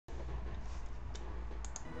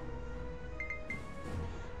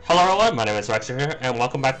Hello everyone, my name is Raxern here, and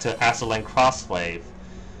welcome back to Azur Lane Crosswave.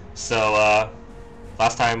 So,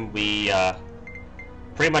 last time we,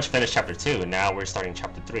 pretty much finished Chapter 2, and now we're starting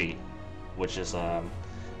Chapter 3, which is, I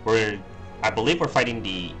believe we're fighting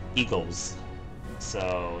the Eagles.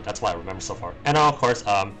 So, that's what I remember so far. And of course,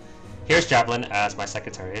 here's Javelin as my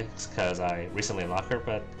secretary, because I recently unlocked her,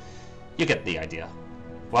 but you get the idea.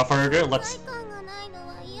 Without further ado, let's...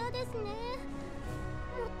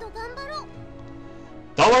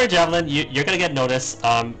 Don't worry, Javelin, you're gonna get noticed.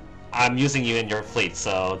 I'm using you in your fleet,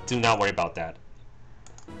 so do not worry about that.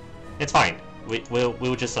 It's fine.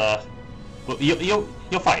 We'll just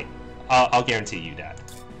you'll fight. I'll guarantee you that.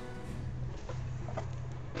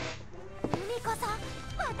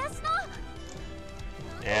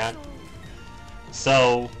 And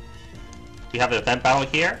so we have an event battle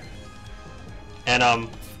here, and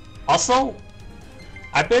also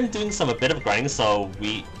I've been doing a bit of grinding, so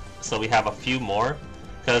we have a few more.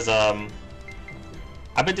 Because,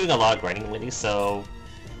 I've been doing a lot of grinding lately, so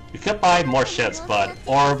we could buy more ships,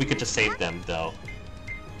 or we could just save them, though.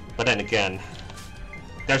 But then again,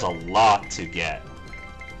 there's a lot to get.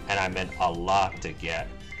 And I meant a lot to get.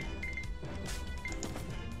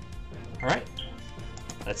 Alright.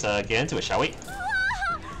 Let's, get into it, shall we?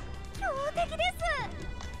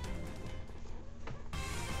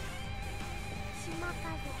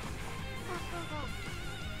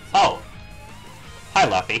 Oh! Hi,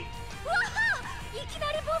 Luffy.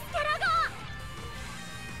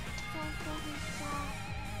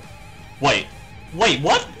 Wait,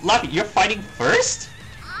 what? Luffy, you're fighting first?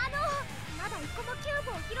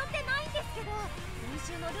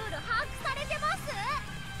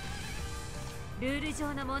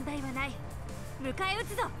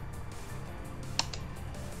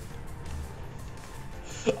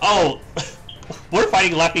 Oh, we're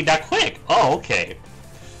fighting Luffy that quick. Oh, okay.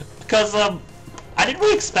 Because, I didn't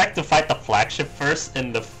really expect to fight the flagship first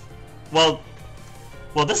in the... Well,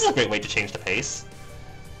 this is a great way to change the pace.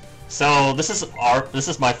 So, this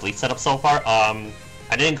is my fleet setup so far. I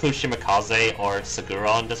didn't include Shimakaze or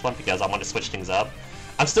Segura on this one because I want to switch things up.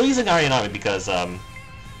 I'm still using Arianami because, her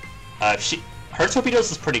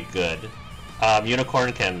torpedoes is pretty good.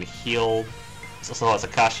 Unicorn can heal, so as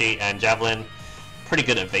Akashi, and Javelin, pretty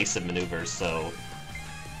good evasive maneuvers, so...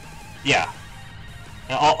 Yeah.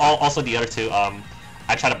 And also the other two,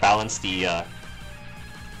 I try to balance the,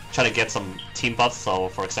 try to get some team buffs, so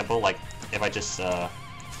for example, like, if I just,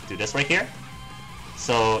 do this right here,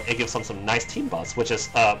 so it gives them some nice team buffs, which is,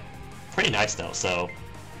 pretty nice though, so...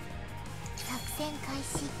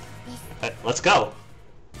 let's go!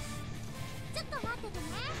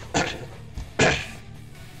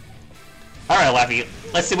 Alright, Laffy,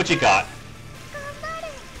 let's see what you got.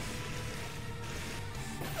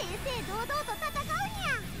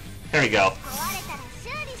 Here we go.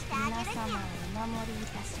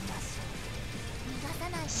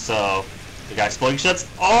 So, we got exploding ships.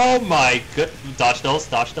 Oh my good! Dodge those,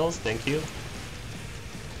 thank you.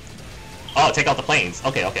 Oh, take out the planes.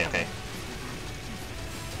 Okay.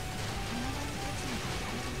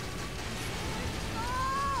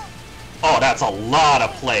 Oh, that's a lot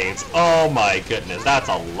of planes. Oh my goodness, that's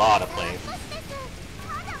a lot of planes.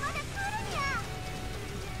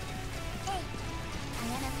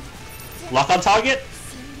 Lock on target?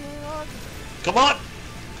 Come on!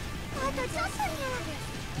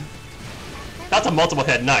 That's a multiple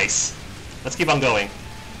hit, nice. Let's keep on going.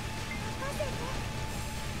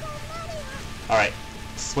 Alright,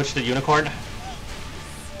 switch to Unicorn.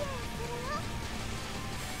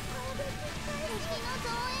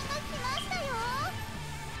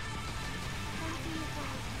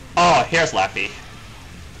 Oh, here's Laffy.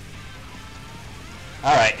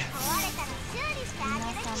 Alright.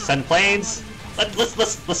 Send planes.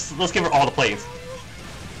 Let's give her all the planes.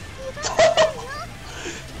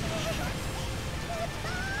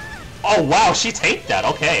 Oh wow, she tanked that.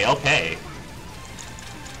 Okay.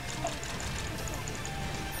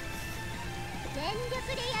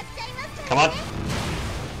 Come on.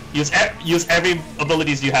 Use every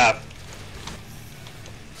abilities you have.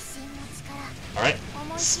 All right.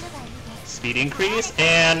 Speed increase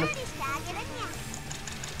and.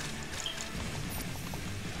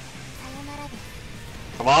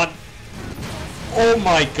 Come on. Oh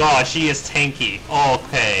my god, she is tanky.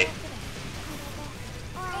 Okay.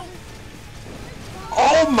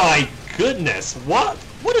 Oh my goodness, what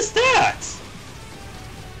is that?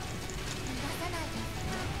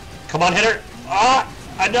 Come on, hit her. Ah,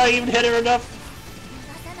 I not even hit her enough.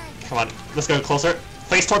 Come on, let's go closer.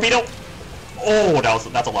 Face torpedo. Oh, that's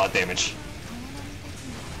a lot of damage.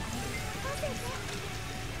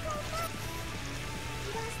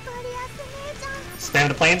 Spam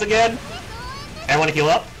the planes again. Everyone heal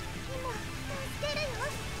up.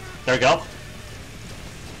 There we go.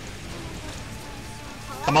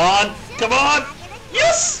 Come on! Come on!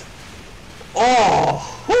 Yes! Oh!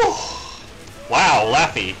 Whew. Wow,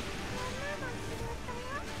 Laffy.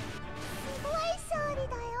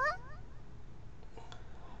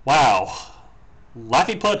 Wow.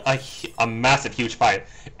 Laffy put a massive, huge fight.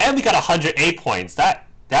 And we got 108 points. That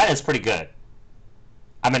is pretty good.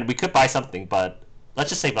 I mean, we could buy something, but let's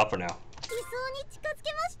just save up for now.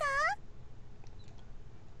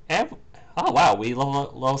 And, oh wow, we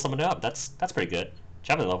level someone up. That's pretty good.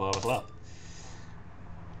 Jumping level up as well.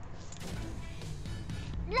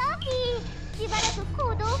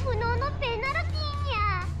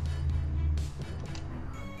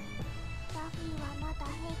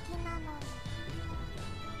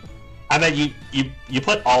 I mean, you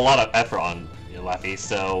put a lot of effort on your Laffy,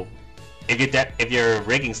 so if your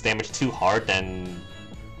rigging's damaged too hard, then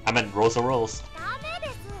I mean, rolls are rolls.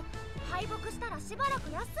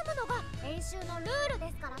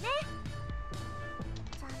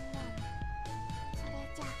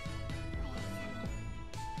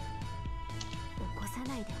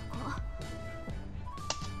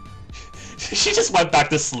 She just went back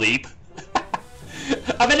to sleep.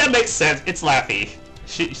 I mean, that makes sense. It's Laffy.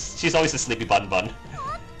 She's always a sleepy bun.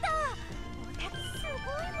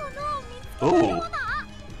 Ooh.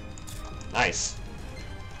 Nice.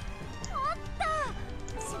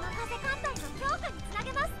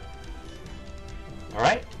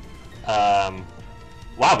 Alright.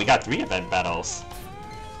 Wow, we got 3 event battles.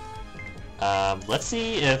 Let's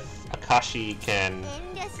see if Akashi can...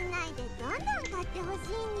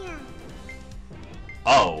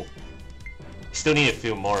 Oh. Still need a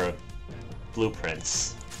few more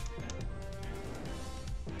blueprints.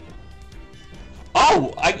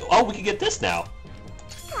 Oh! Oh, we can get this now!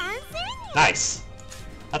 Nice.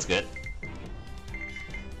 That's good.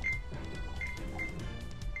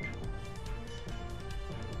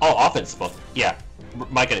 Oh, offense book. Yeah.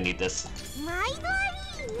 Might gonna need this.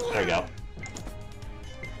 There we go.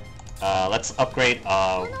 Let's upgrade,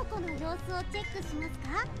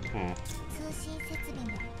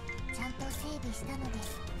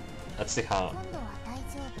 Let's see how...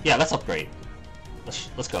 Yeah, let's upgrade.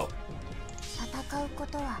 Let's go.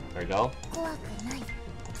 There we go.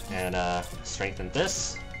 And, strengthen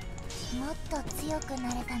this.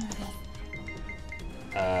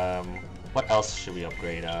 What else should we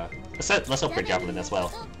upgrade? Let's upgrade Javelin as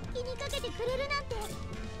well.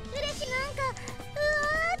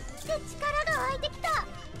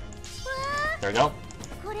 There we go.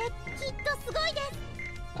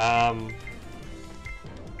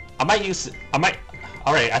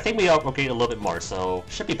 Alright, I think we upgrade a little bit more, so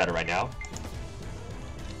should be better right now.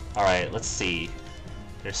 Alright, let's see.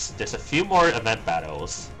 There's a few more event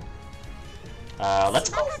battles. Let's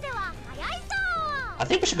go. I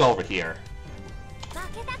think we should go over here.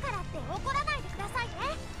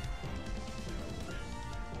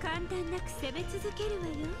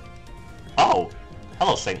 Oh!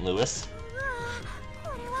 Hello, St. Louis.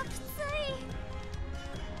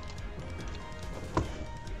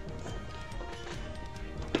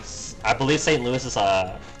 I believe St. Louis is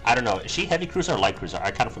a... I don't know, is she heavy cruiser or light cruiser? I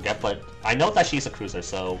kind of forget, but I know that she's a cruiser,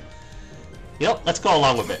 so... You know, let's go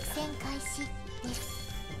along with it.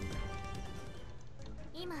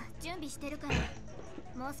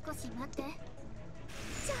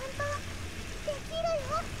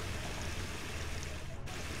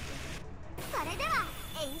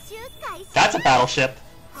 That's a battleship.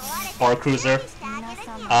 Or a cruiser.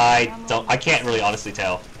 I can't really honestly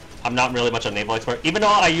tell. I'm not really much of a naval expert, even though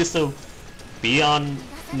I used to be on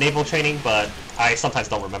naval training, but I sometimes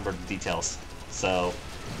don't remember the details. So,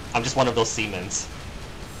 I'm just one of those seamens.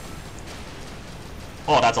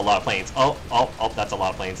 Oh, that's a lot of planes. Oh, that's a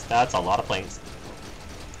lot of planes. That's a lot of planes.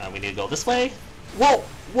 We need to go this way. Whoa!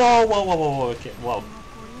 Whoa! Okay, whoa.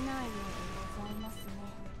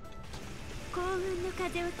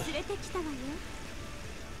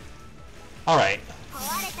 Alright.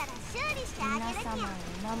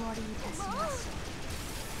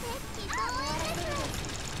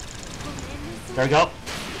 There we go.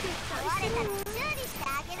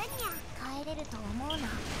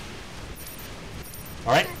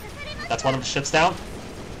 Alright. That's one of the ships down.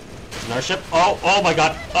 There's another ship. Oh my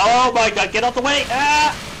god. Oh my god, get out the way!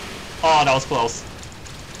 Ah! Oh, that was close.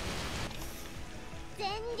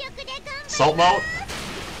 Salt mode.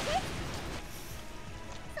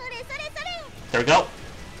 There we go.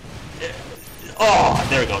 Oh,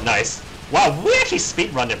 there we go. Nice. Wow, we actually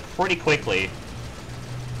speedrunned it pretty quickly.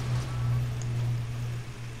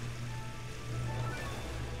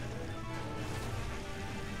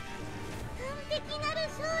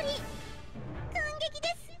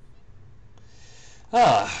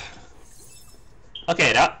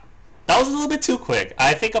 Okay, that was a little bit too quick.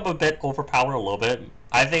 I think I'm a bit overpowered a little bit.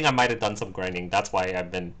 I think I might have done some grinding. That's why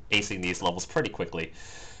I've been acing these levels pretty quickly.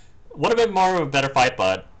 Would have been more of a better fight,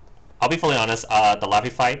 but I'll be fully honest, the Lavi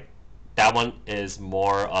fight, that one is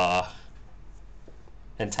more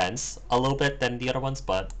intense a little bit than the other ones,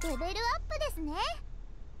 but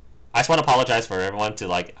I just want to apologize for everyone to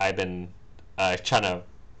like I've been trying to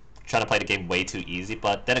play the game way too easy,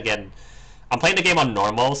 but then again, I'm playing the game on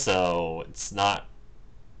normal, so it's not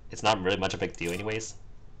really much a big deal anyways.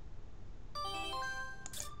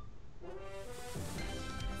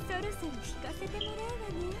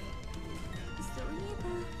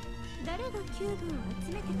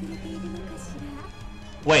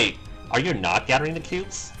 Wait, are you not gathering the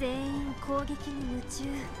cubes?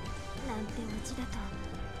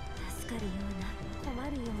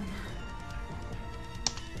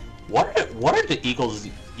 What are the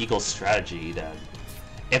Eagles' strategy then?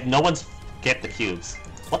 If no one's get the cubes,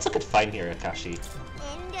 what's a good find here, Akashi?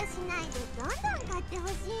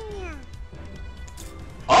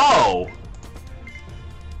 Oh!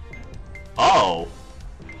 Oh!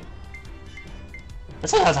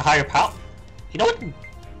 This one has a higher power. You know what?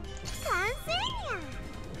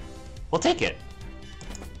 We'll take it.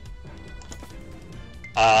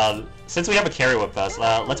 Since we have a carry with us,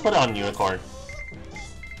 let's put it on Unicorn.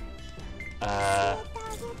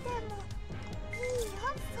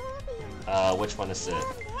 Which one is it?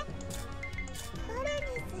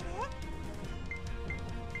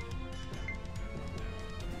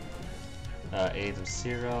 Aid of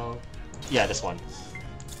 0. Yeah, this one.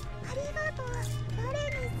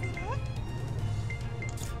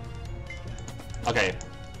 Okay,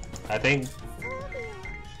 I think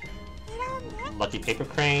Lucky Paper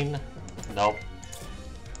Crane. Nope.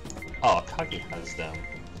 Oh, Kagi has them.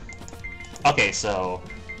 Okay, so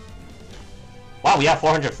wow, we have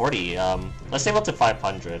 440. Let's save up to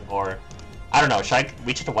 500, or I don't know. Should I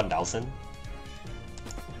reach it to 1,000?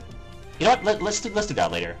 You know what? Let's do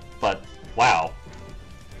that later. But wow.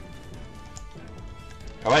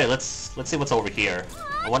 All right, let's see what's over here.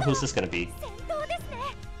 I wonder who's this gonna be.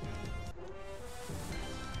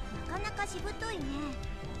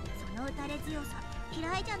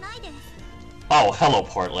 Oh, hello,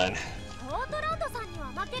 Portland.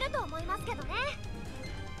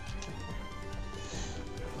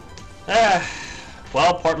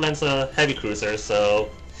 Well, Portland's a heavy cruiser, so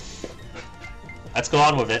let's go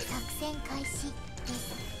on with it.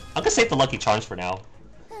 I'm gonna save the Lucky Charms for now.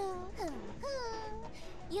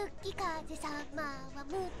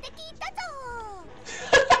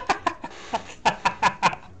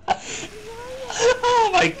 Oh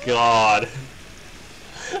my god.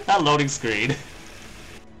 That loading screen.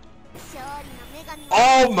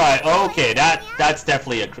 Oh my, okay, that's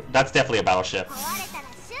definitely a battleship.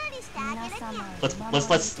 Let's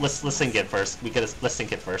sink it first. Let's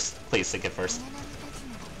sink it first. Please sink it first.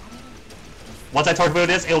 Once I torpedo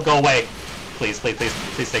this, it'll go away. Please stay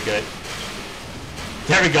good.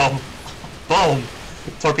 There we go. Boom.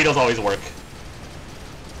 Torpedoes always work.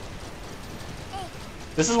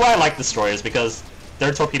 This is why I like destroyers, because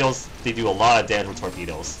their torpedoes, they do a lot of damage with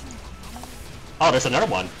torpedoes. Oh, there's another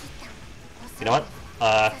one. You know what?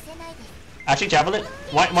 Actually, Javelin,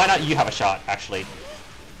 why not you have a shot, actually?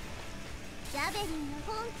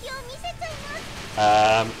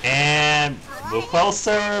 And move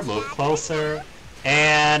closer,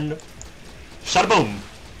 and shot a boom.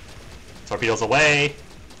 Torpedoes away.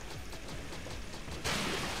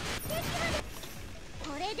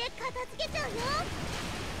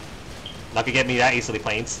 Not gonna get me that easily,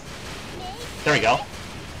 planes. There we go.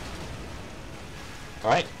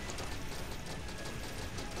 Alright.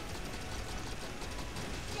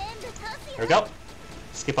 There we go.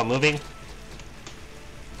 Just keep on moving.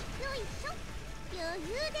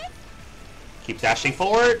 Keep dashing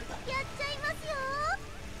forward.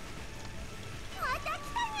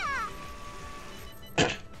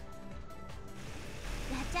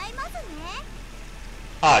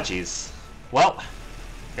 Ah, jeez. Well,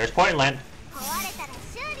 here's Portland.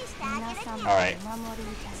 Alright.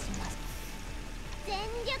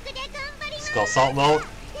 Let's go assault mode.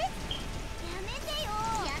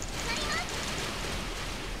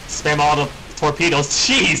 Spam all the torpedoes.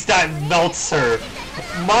 Jeez, that melts her.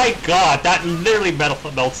 My god, that literally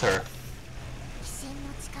melts her.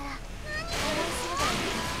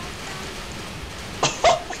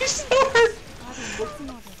 You're so hurt.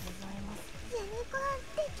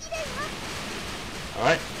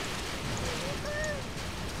 Alright.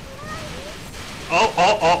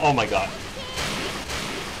 Oh my god.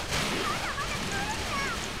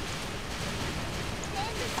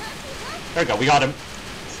 There we go, we got him.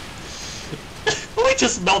 We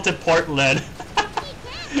just melted Portland.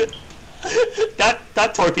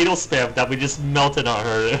 that torpedo spam that we just melted on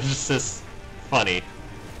her is just funny.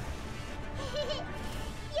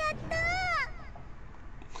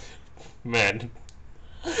 Man.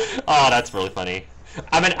 Oh, that's really funny.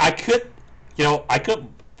 I mean, I could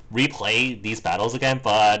replay these battles again,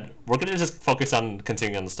 but we're gonna just focus on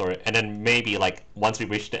continuing on the story, and then maybe, like, once we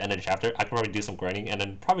reach the end of the chapter, I can probably do some grinding, and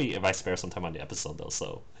then probably if I spare some time on the episode, though,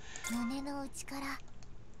 so...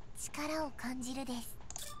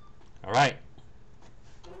 Alright.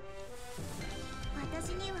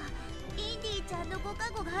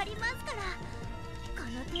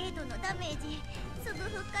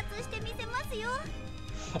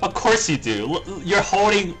 Of course you do! You're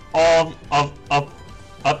holding all of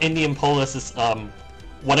Indian Polis's,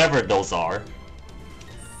 whatever those are.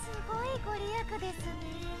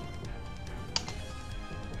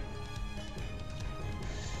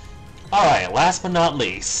 Alright, last but not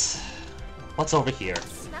least. What's over here?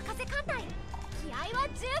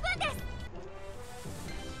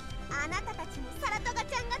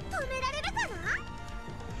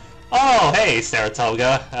 Oh, hey,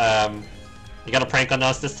 Saratoga. You got a prank on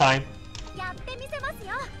us this time?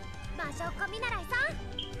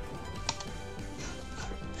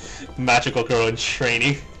 Magical girl in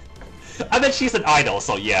training. I mean, she's an idol,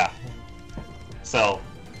 so yeah. So.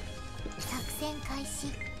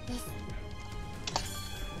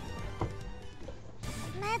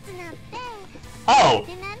 Oh!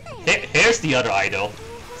 Here's the other idol.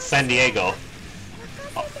 San Diego.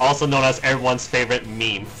 Also known as everyone's favorite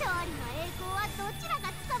meme.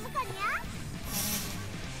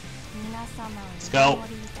 Let's go.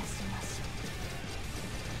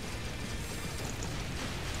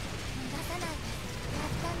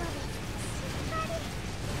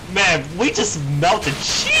 Man, we just melted.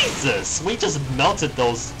 Jesus! We just melted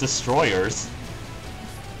those destroyers.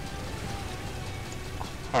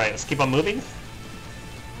 Alright, let's keep on moving.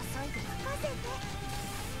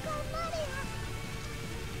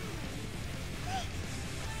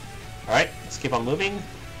 Alright, let's keep on moving.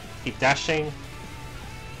 Keep dashing.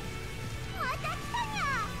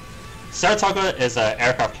 Saratoga is an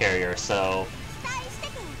aircraft carrier, so...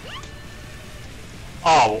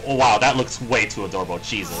 Oh, wow, that looks way too adorable.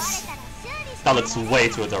 Jesus. That looks way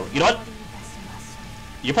too adorable. You know what?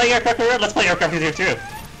 You play aircraft carrier? Let's play aircraft carrier too.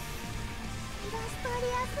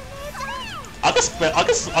 I'll just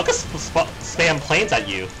spam planes at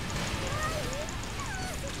you.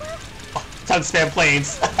 Oh, time to spam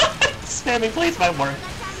planes. Spamming planes might work.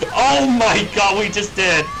 Oh my god, we just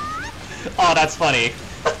did. Oh, that's funny.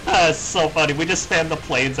 That's so funny. We just spammed the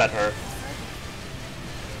planes at her.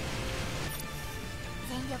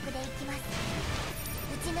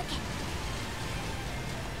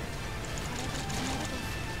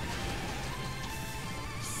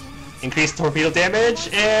 Increased torpedo damage,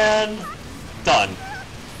 and done.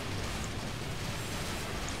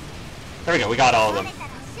 There we go, we got all of them.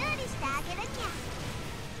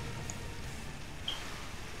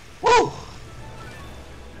 Woo!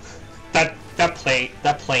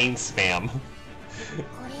 That plane spam.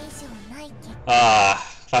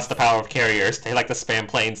 That's the power of carriers. They like to spam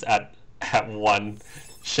planes at one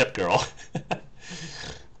ship girl.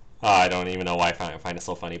 I don't even know why I find it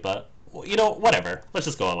so funny, but you know, whatever. Let's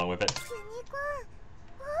just go along with it.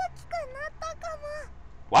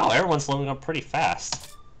 Wow, everyone's leveling up pretty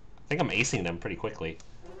fast. I think I'm acing them pretty quickly.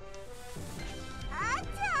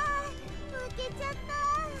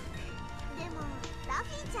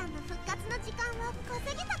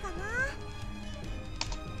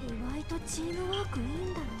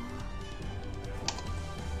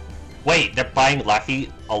 Wait, they're buying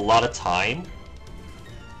Laffy a lot of time?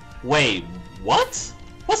 Wait, what?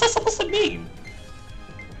 What's that supposed to mean?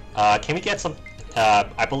 Can we get some...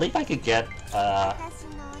 I believe I could get,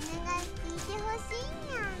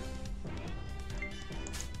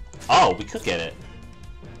 Oh, we could get it.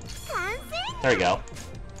 There we go.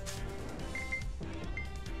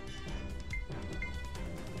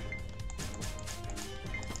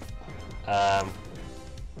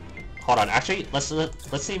 Hold on. Actually, let's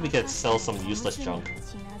see if we could sell some useless junk.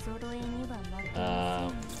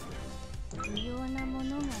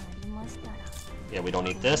 Yeah, we don't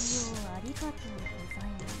need this.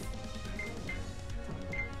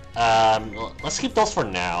 Let's keep those for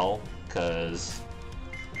now, cause.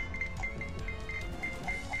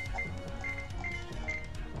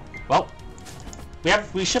 Well,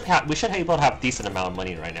 we should be able to have a decent amount of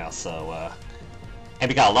money right now, so and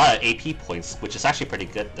we got a lot of AP points, which is actually pretty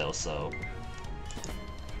good though, so.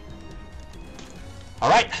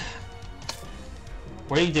 Alright.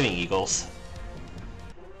 What are you doing, Eagles?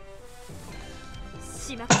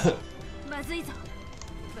 まずいぞ。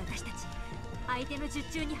私たち相手の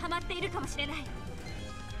術中にはまっているかもしれない。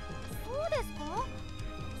そうですか？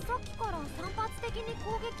さっきから散発的に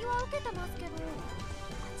攻撃は受けてますけど、こ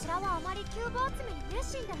ちらはあまりキューブ集めに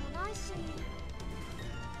熱心でもないし。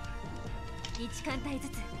1艦隊ず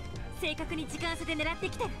つ正確に時間差で狙って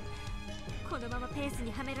きてる。このままペース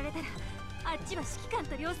にはめられたら、あっちは指揮官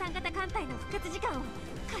と量産型艦隊の復活時間を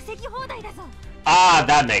稼ぎ放題だぞ。Ah,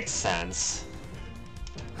 that makes sense.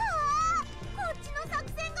 はあ、こっちの作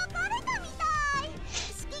戦がバレたみたい。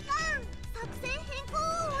指揮官、作戦変更を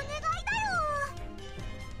お願いだよ。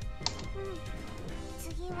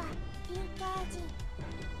次は PKG。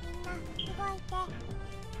みんな動いて。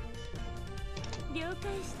了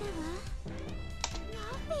解したわ。ラ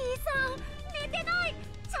フィーさん、寝てない。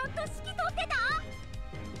ちゃんと指揮取ってた？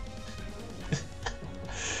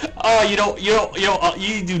 Oh, you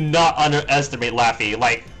do not underestimate Laffy.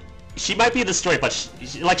 Like, she might be a destroyer, but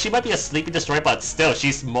she might be a sleepy destroyer, but still, she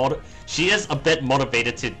is a bit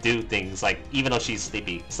motivated to do things, like, even though she's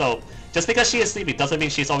sleepy. So, just because she is sleepy doesn't mean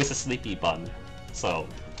she's always a sleepy bun. So.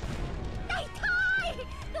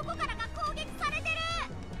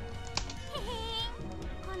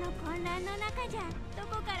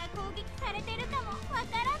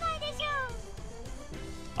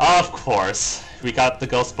 Of course, we got the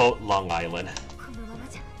ghost boat Long Island.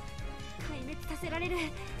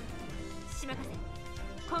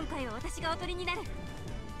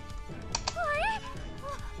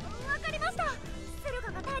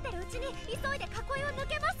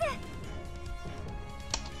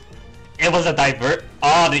 It was a divert.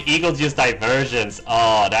 Oh, the Eagles used diversions.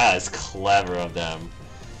 Oh, that is clever of them.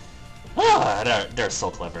 Oh, they're so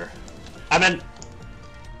clever. I mean,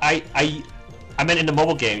 I mean, in the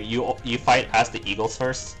mobile game, you fight as the Eagles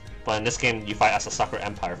first, but in this game, you fight as the Soccer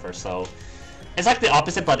Empire first. So it's like the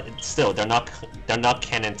opposite, but still, they're not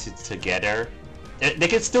canon together. They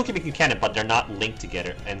can still keep it canon, but they're not linked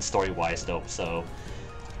together and story-wise, though. So,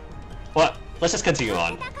 well, let's just continue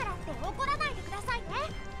on.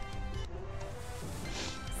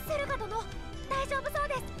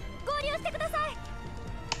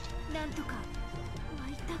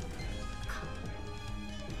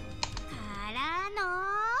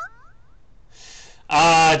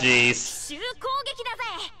 Ah, jeez.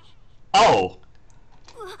 Oh.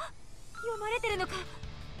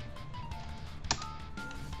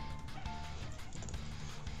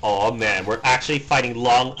 Oh man, we're actually fighting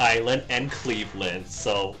Long Island and Cleveland,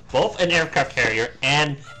 so both an aircraft carrier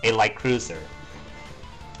and a light cruiser.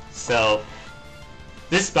 So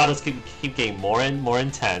this battles keep getting more and more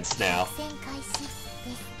intense now.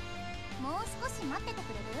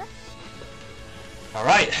 All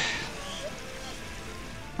right.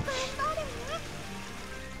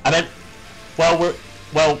 I mean,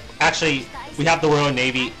 well, actually, we have the Royal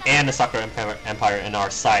Navy and the Soccer Empire in our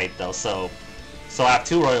side, though. So I have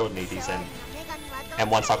two Royal Navies and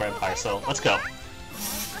one Soccer Empire. So let's go.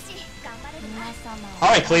 All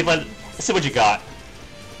right, Cleveland, let's see what you got.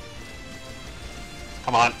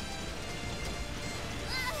 Come on.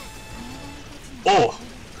 Oh,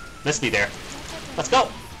 missed me there. Let's go.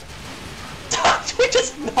 We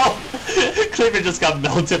just no. Cleveland just got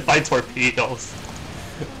melted by torpedoes.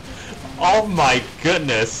 Oh my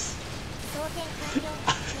goodness.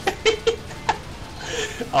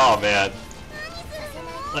 Oh man.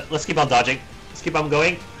 Let's keep on dodging. Let's keep on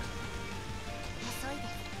going.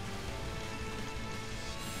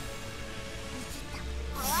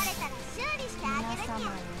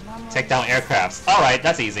 Take down aircrafts. Alright,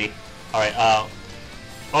 that's easy. Alright, oh,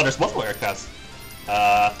 there's multiple aircrafts.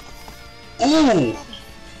 Ooh!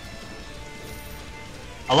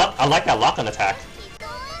 I like that lock-on attack.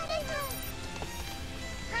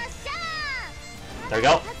 There we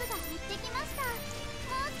go.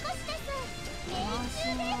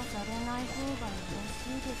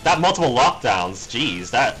 That multiple lockdowns, jeez,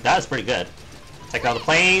 that is pretty good. Take down the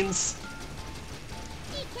planes.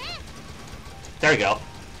 There we go.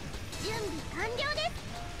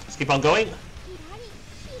 Let's keep on going.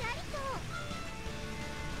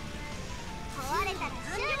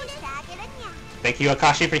 Thank you,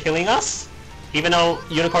 Akashi, for healing us. Even though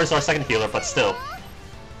Unicorn's our second healer, but still.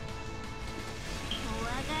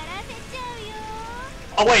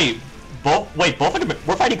 Oh wait, both of them.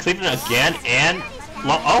 We're fighting Cleveland again, and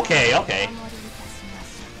okay.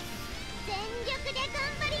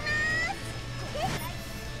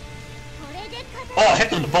 Oh, hit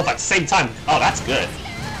them both at the same time. Oh, that's good.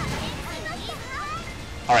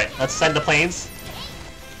 All right, let's send the planes.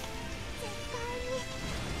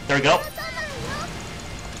 There we go.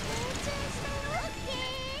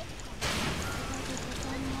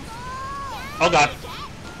 Oh god.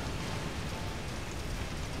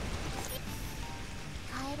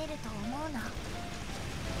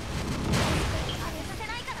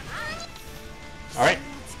 Alright.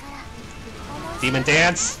 Demon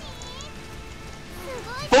Dance.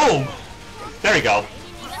 Boom! There we go.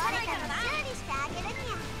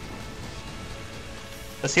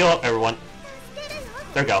 Let's heal up everyone.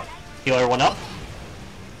 There we go. Heal everyone up.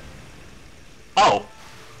 Oh.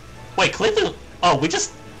 Wait, Cleveland... Oh, we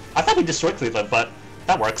just... I thought we destroyed Cleveland, but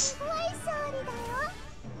that works.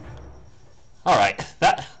 Alright,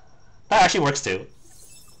 that actually works too.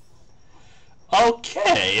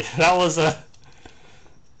 Okay, that was a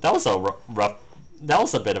rough... That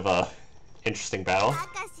was a bit of a interesting battle.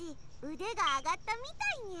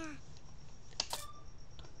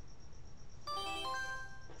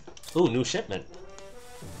 Ooh, new shipment.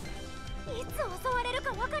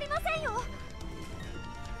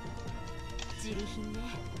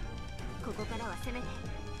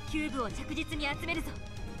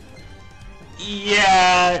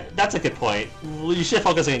 Yeah, that's a good point. You should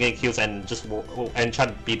focus on getting cubes and just try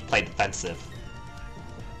to play defensive.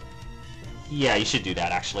 Yeah, you should do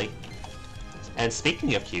that actually. And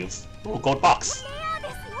speaking of cubes, ooh, gold box.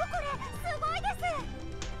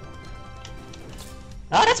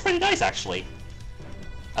 Oh, that's pretty nice actually.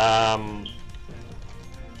 Oh,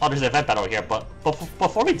 there's an event battle here, but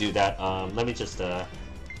before we do that, let me just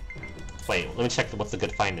wait. Let me check what the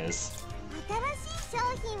good find is.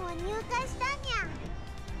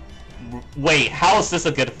 Wait, how is this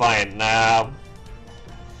a good find? And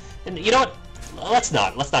you know what? Let's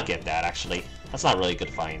not get that actually. That's not really a good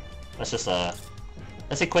find. Let's just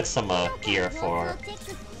let's equip some gear for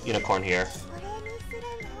Unicorn here.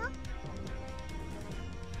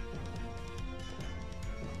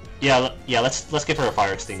 Yeah, let's give her a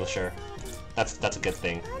fire extinguisher. That's a good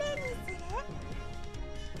thing.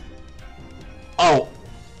 Oh,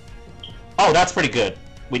 that's pretty good.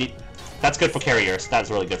 That's good for carriers. That's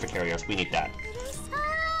really good for carriers. We need that.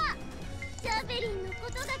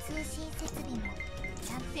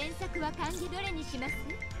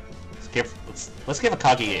 Let's give a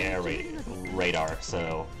Kagi air radar.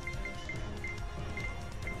 So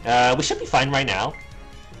we should be fine right now.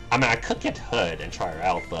 I mean, I could get Hood and try her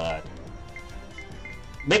out, but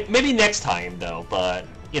maybe next time though. But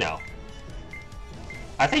you know,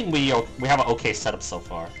 I think we have an okay setup so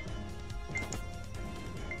far.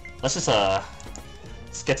 Let's just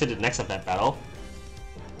let's get to the next event battle.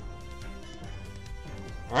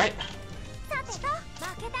 All right.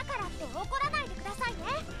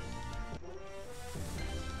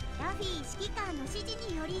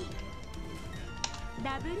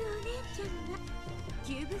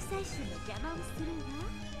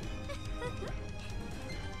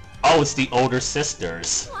 Oh, it's the older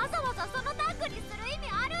sisters.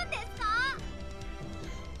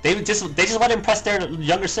 They just want to impress their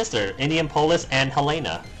younger sister, Indian Polis and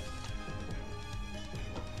Helena.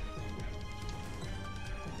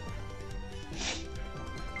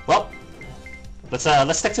 Well,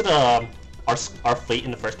 let's stick to the our fleet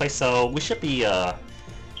in the first place. So we should be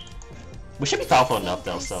powerful enough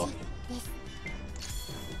though. So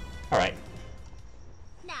all right.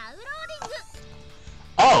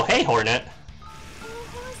 Oh, hey Hornet.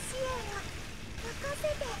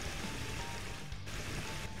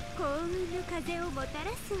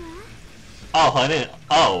 Oh, honey.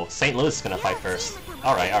 Oh, St. Louis is gonna fight first.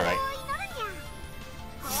 Alright, alright.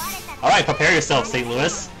 Alright, prepare yourself, St.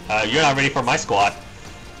 Louis. You're not ready for my squad.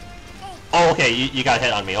 Oh, okay, you got a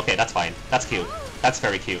hit on me. Okay, that's fine. That's cute. That's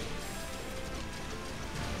very cute.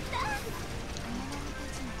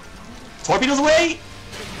 Torpedoes away!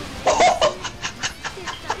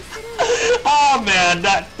 Oh man,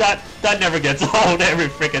 that never gets old every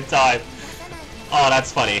freaking time. Oh,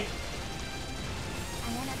 that's funny.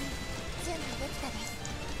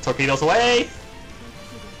 Torpedoes away!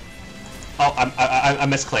 Oh, I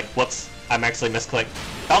misclicked. Whoops. I'm actually misclicked.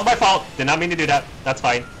 That was my fault. Did not mean to do that. That's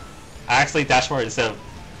fine. I actually dashed forward instead of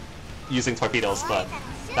using torpedoes, but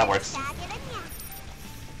that works.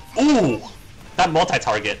 Ooh! That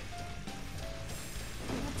multi-target.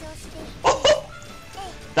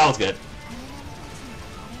 That was good.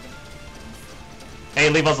 Hey,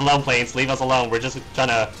 leave us alone, planes. Leave us alone. We're just trying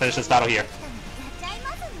to finish this battle here.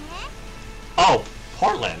 Oh,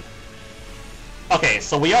 Portland. Okay,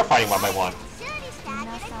 so we are fighting one by one.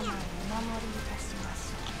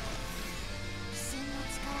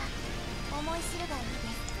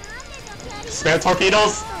 Spam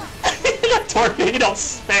torpedoes? Torpedo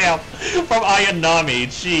spam from Ayanami.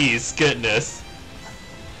 Jeez, goodness.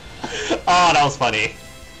 Oh, that was funny.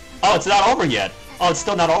 Oh, it's not over yet. Oh, it's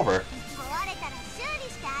still not over.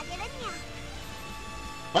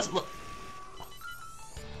 Let's look.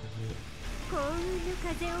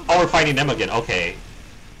 Oh, we're fighting them again. Okay.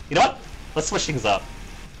 You know what? Let's switch things up.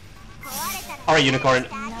 Alright, Unicorn.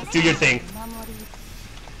 Do your thing.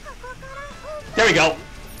 There we go.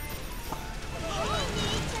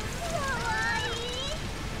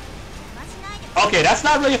 Okay, that's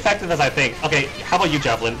not really effective as I think. Okay, how about you,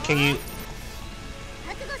 Javelin? Can you...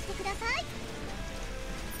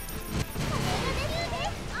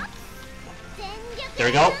 There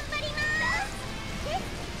we go.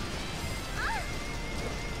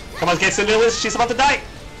 Come on, get St. Louis. She's about to die.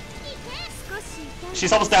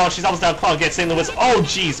 She's almost down. She's almost down. Come on, get St. Louis. Oh,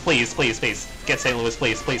 jeez. Please, please, please. Get St. Louis,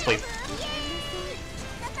 please, please, please.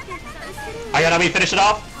 Ayanami, finish it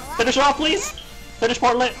off. Finish it off, please. Finish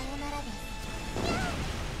Portland.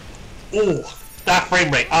 Ooh, that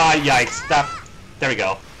frame rate. Ah, yikes. That. There we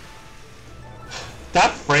go.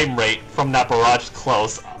 That frame rate from that barrage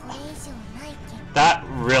close. That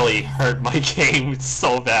really hurt my game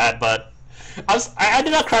so bad, but I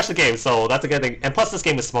did not crash the game, so that's a good thing. And plus, this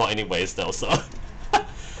game is small anyways, though, so.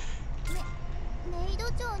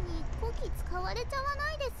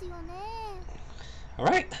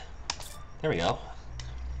 Alright. There we go.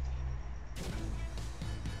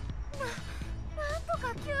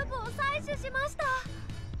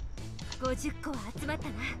 50個は集まった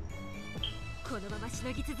な。このままし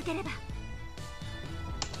のぎ続ければ。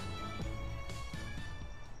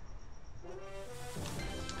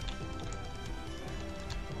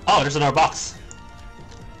Oh, there's another box.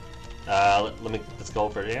 Let's go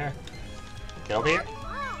over here. Get over here.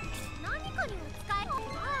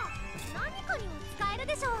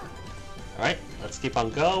 Alright, let's keep on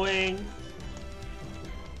going.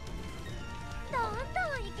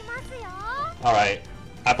 Alright,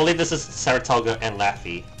 I believe this is Saratoga and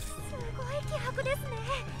Laffy.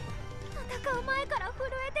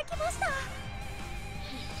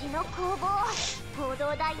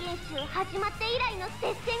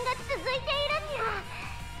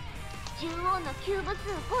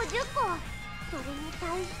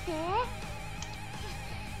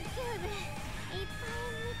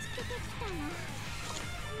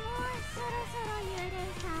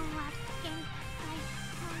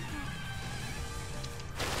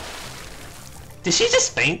 Did she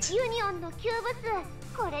just faint?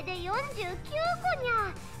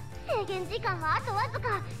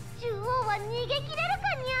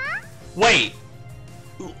 Wait!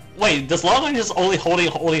 Wait, does Longline just only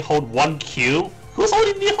hold one cube? Who's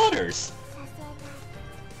holding the others?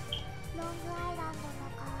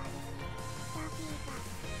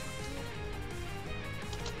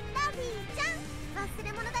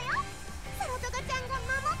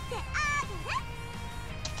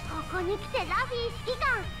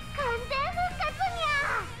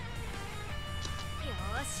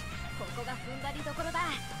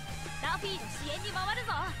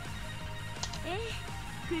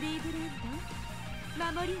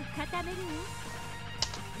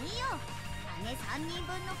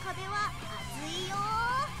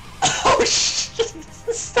 Oh shit!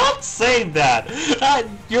 Stop saying that!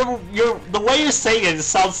 The way you're saying it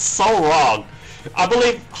sounds so wrong. I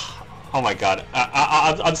believe. Oh my god,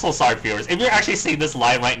 I'm so sorry, viewers. If you're actually seeing this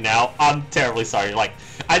live right now, I'm terribly sorry. Like,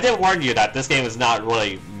 I did warn you that this game is not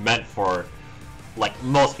really meant for, like,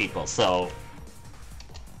 most people, so...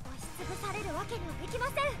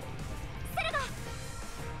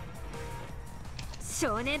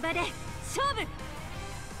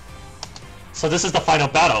 So this is the final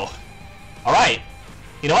battle. Alright.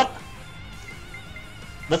 You know what?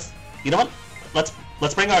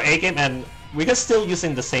 Let's bring our A game, and we're still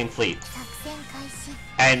using the same fleet.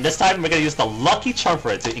 And this time we're gonna use the lucky charm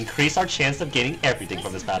for it to increase our chance of getting everything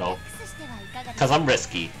from this battle. Cause I'm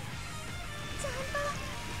risky.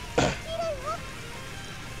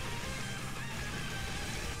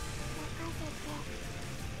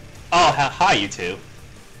 Oh, hi you two.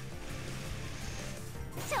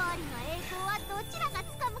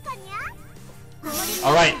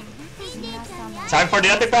 Alright. Time for the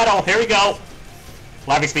epic battle. Here we go.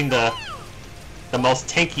 Lavi's being the most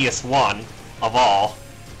tankiest one of all.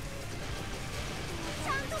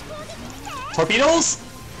 Torpedoes?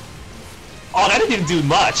 Oh, that didn't even do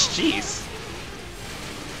much. Jeez.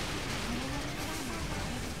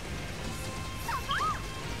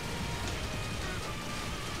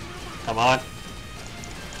 Come on.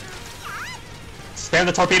 Spam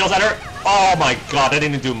the torpedoes at her. Oh my god, that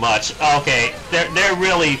didn't do much. Okay, they're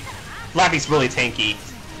really... Laffy's really tanky.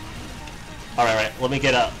 Alright, let me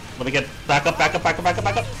get back up. Can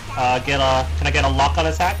I get a lock on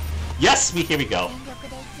attack? Yes, here we go.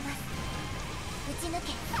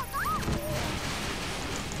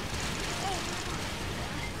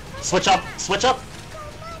 Switch up! Switch up!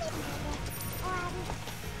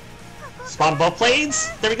 Spawn both planes!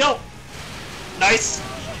 There we go! Nice!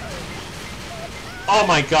 Oh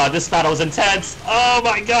my god, this battle is intense! Oh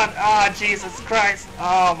my god! Ah, Jesus Christ!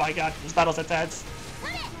 Oh my god, this battle's intense!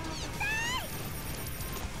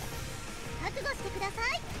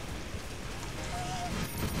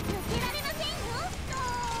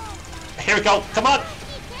 Here we go! Come on!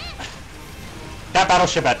 That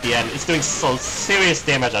battleship at the end is doing so serious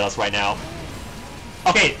damage on us right now.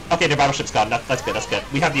 Okay, okay, the battleship's gone. That's good, that's good.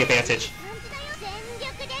 We have the advantage.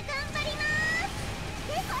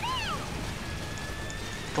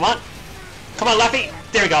 Come on! Come on, Luffy!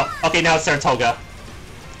 There we go. Okay, now it's Saratoga.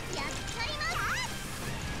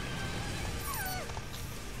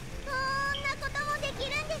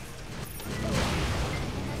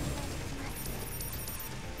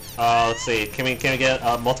 Let's see. Can we get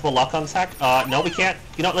multiple lock-on attack? No, we can't.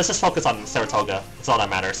 You know, let's just focus on Saratoga. That's all that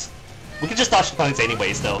matters. We can just dodge the planes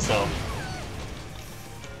anyways, though. So.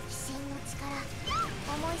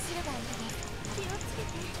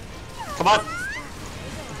 Come on.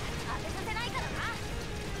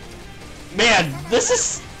 Man,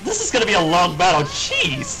 this is gonna be a long battle.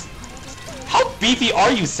 Jeez. How beefy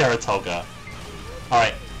are you, Saratoga? All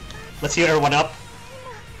right. Let's heal everyone up.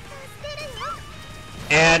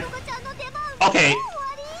 And okay,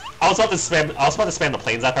 I was about to spam the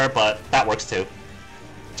planes at her, but that works too.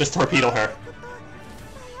 Just torpedo her.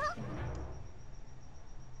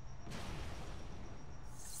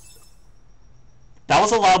 That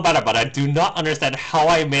was a long battle, but I do not understand how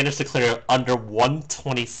I managed to clear it under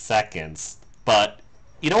 120 seconds. But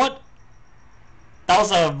you know what? That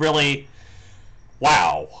was a really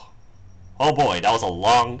wow. Oh boy, that was a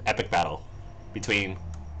long, epic battle between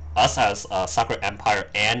us as Sakura Empire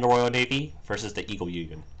and the Royal Navy versus the Eagle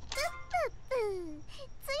Union.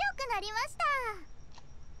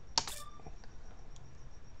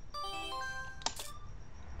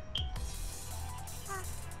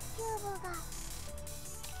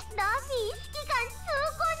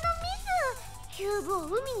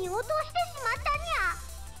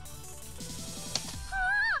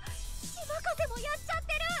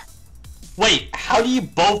 Wait, how do you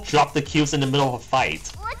both drop the cubes in the middle of a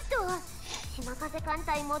fight?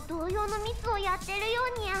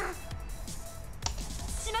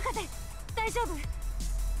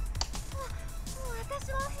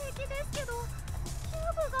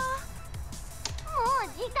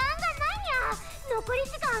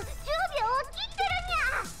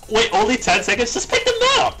 Wait, only 10 seconds? Just pick them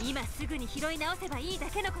up!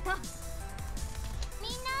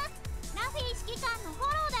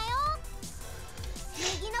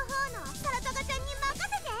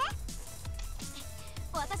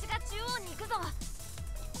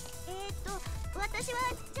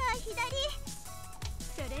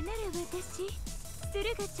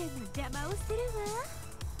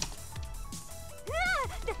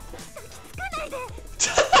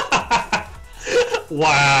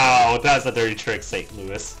 Wow, that's a dirty trick, St.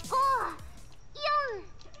 Louis.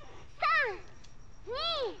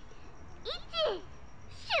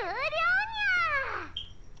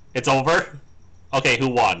 It's over? Okay, who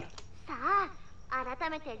won?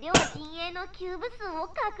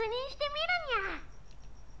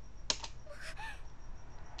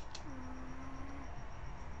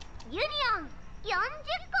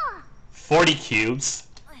 $40 cubes?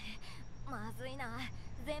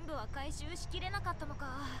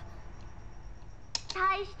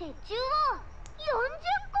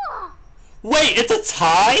 Wait, it's a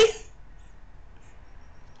tie?!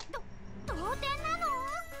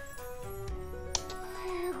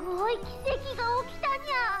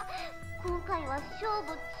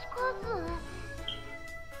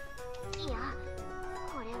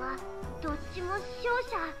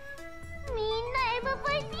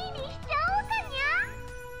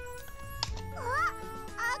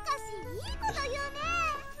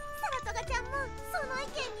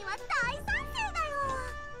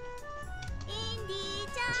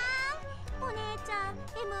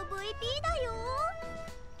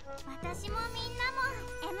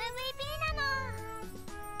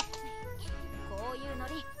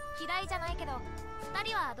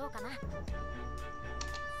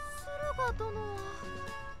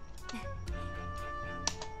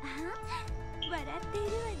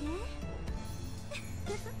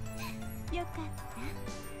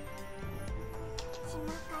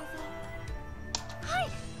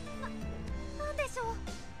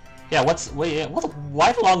 Yeah,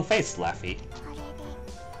 why the long face, Laffy?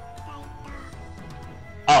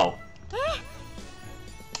 Oh.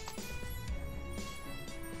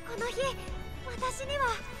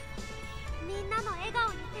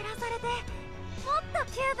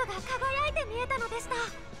 得たのでした。でも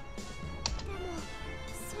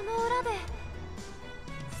その裏で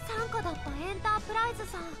不参加だったエンタープライズ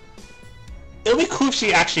さん。It would be cool if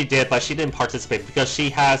she actually did, but she didn't participate because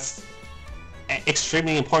she has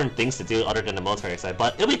extremely important things to do other than the military side.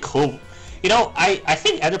 But it would be cool. You know, I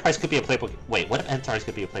think Enterprise could be a playable... Wait, what if Enterprise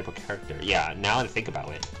could be a playable character? Yeah, now I think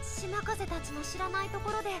about it. 島風たちの知らないと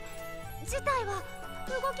ころで事態は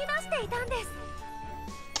動き出していたんで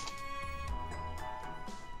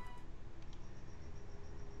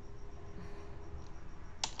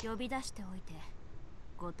す。呼び出しておいて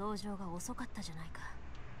ご登場が遅かったじゃないか、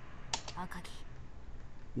赤木。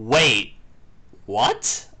 Wait, what?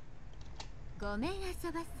 ごめん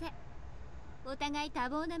遊ばせ。お互い多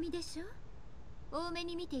忙な身でしょ。多め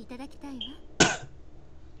に見ていただきたいわ。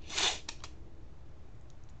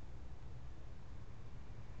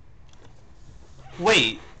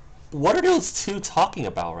Wait, what are those two talking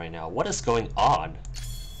about right now? What is going on?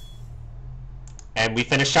 And we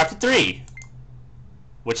finished chapter 3,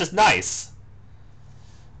 which is nice.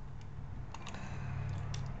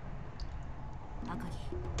 赤木、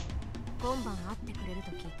今晩会ってくれる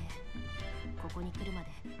と聞いて、ここに来るまで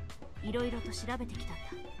いろいろと調べてきたんだ。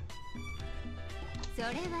それ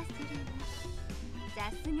は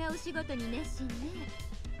さすがお仕事に熱心ね。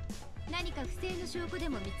何か不正の証拠で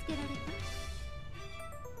も見つけられた？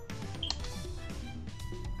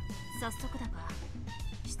早速だが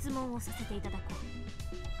質問をさせていただこ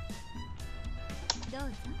う。どうぞ。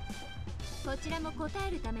こちらも答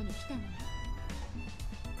えるために来たのよ。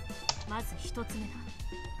まず一つ目だ。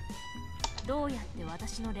どうやって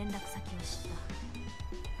私の連絡先を知っ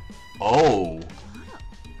た？ Oh.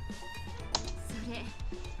 それ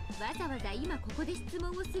わざわざ今ここで質問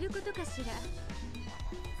をすることかしら。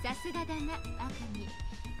さすがだな赤に。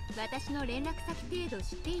私の連絡先程度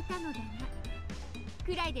知っていたのだな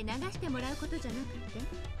くらいで流してもらうことじゃなく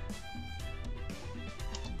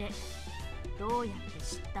て。でどうやって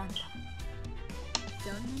知ったんだ？そ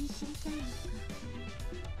んなに知りたいのか。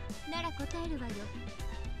なら答えるわよ。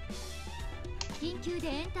緊急で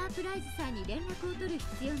エンタープライズさんに連絡を取る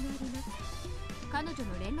必要があります。彼女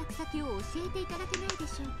の連絡先を教えていただけないで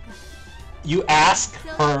しょうか。 You ask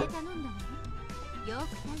her...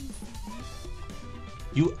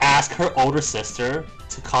 You ask her older sister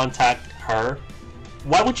to contact her?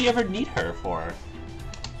 Why would you ever need her for?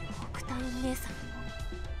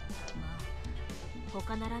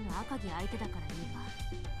 他ならぬ赤木相手だからいいわ。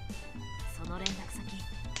その連絡先、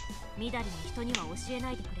みだりに人には教え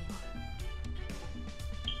ないでくれよ。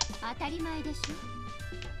当たり前でしょ。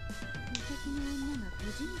無敵の女が個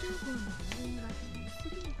人情報の漏洩は気に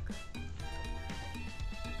するのか。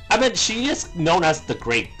I mean, she is known as the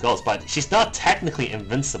Great Ghost, but she's not technically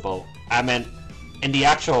invincible. I mean, in the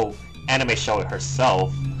actual anime show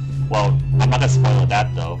herself, well, I'm not gonna spoil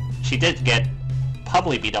that though. She did get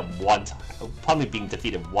probably beat up one time, probably being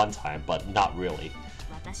defeated one time, but not really.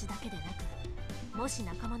 私だけでなく、もし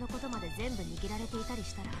仲間のことまで全部握られていたり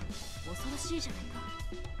したら恐ろしいじゃないか。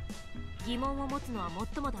疑問を持つのはもっ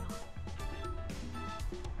ともだろう。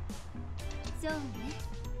そうね。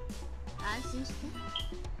安心して。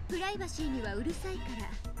プライバシーにはうるさいから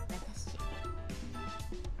私。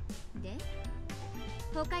で、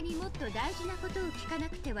他にもっと大事なことを聞かな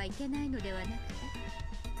くてはいけないのではなくて。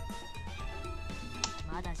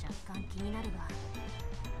まだ若干気になるが、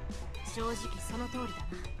正直その通りだな。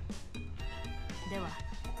では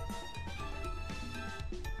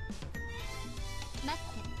待って。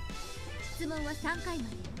質問は3回ま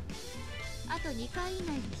でよ。あと2回以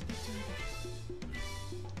内にしてちょう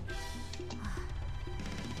だい。はあ、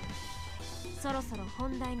そろそろ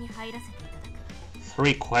本題に入らせていただく。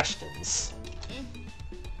3 questions。ええ、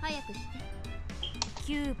早くして。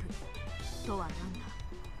キューブとは何だ？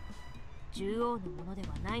獣王のものでは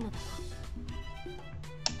ないのだろう。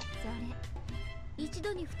それ、一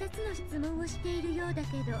度に2つの質問をしているようだ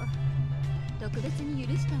けど、特別に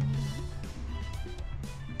許してあげるわ。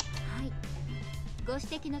はい、ご指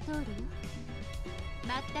摘の通りよ。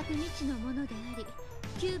全く未知のものであり、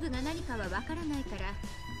キューブが何かはわからないから、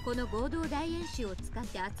この合同大演習を使っ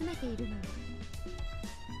て集めているのよ。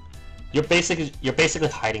You're basically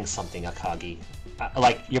hiding something, Akagi.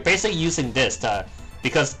 Like, you're basically using this to,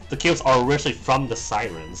 because the cubes are originally from the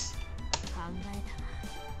sirens. 考えたな。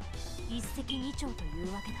一石二鳥とい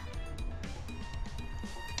うわけだ。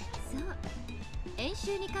そう。演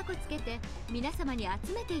習にカコつけて皆様に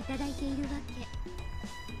集めていただいているわけ。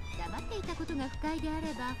黙っていたことが不快であ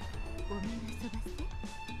ればごめん遊ばせ。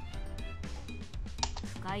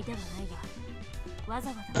不快ではないが、わざ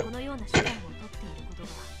わざこのような手段をとっていることが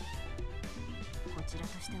こちら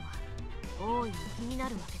としては大いに気にな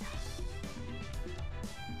るわけだ。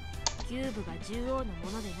キューブが獣王の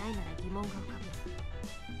ものでないなら疑問が浮か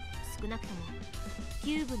ぶ。少なくとも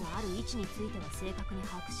キューブのある位置については正確に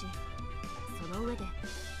把握し、その上で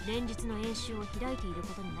連日の演習を開いている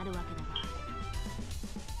ことになるわけだが。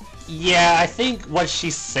Yeah, I think what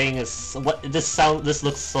she's saying is what this sounds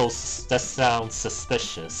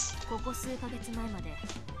suspicious. ここ数ヶ月前まで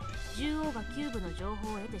獣王がキューブの情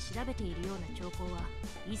報を得て調べているような兆候は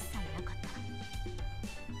一切なかった。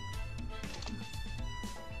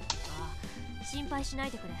ああ、心配しな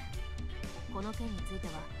いでくれ。この件について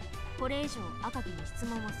はこれ以上赤城に質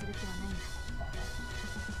問をする気はないんだ。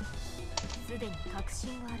すでに確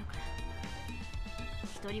信があるから。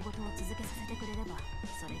独り言を続けさせてくれれば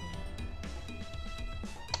それでいい。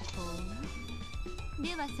ほう、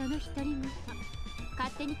ではその独り言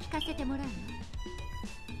勝手に聞かせてもらうの。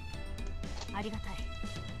ありがたい。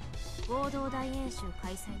合同大演習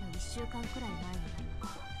開催の1週間くらい前になるのか。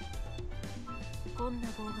こんな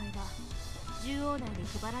号外が獣王内で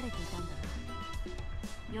配られていたんだな。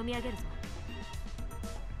読み上げるぞ。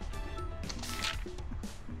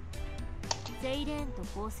セイレーンと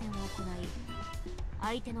交戦を行い、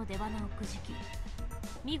相手の出花をくじき、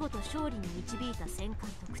見事勝利に導いた戦艦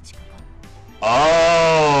と駆逐艦。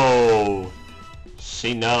Oh,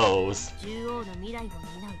 she knows. 獣王の未来を担う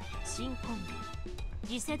新コンビ、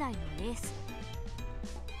次世代のエース。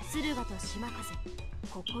駿河と島風、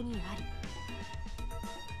ここにあり。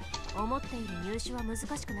思っている入手は難し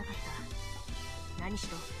くなかった。何し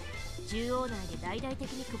ろ獣王内で大々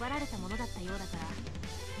的に配られたものだったようだから、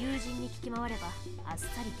友人に聞き回ればあっさ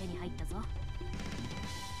り手に入ったぞ。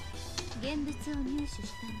現物を入手し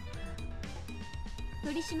たのか。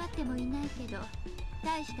取り締まってもいないけど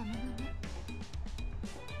大したものね。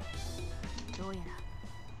どうやら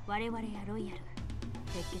我々やロイヤル、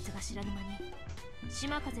鉄血が知らぬ間に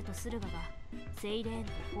島風と駿河がセイレーン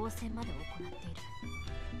と交戦まで行っている。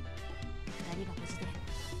二人が無事で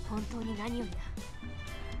本当に何よりだ。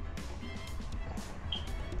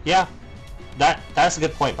Yeah, that's a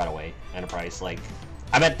good point, by the way, Enterprise. Like,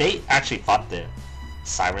 I mean, they actually fought the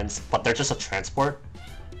sirens, but they're just a transport.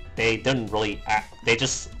 They didn't really act. They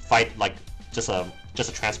just fight like just a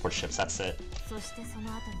transport ships. That's it. そしてその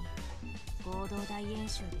後に合同大演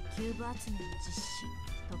習でキューブ集めを実施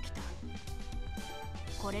ときた。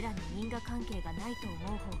これらに因果関係がないと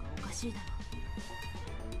思う方がおかしいだろう。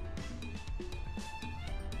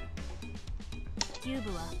キュー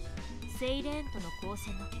ブはセイレーンとの交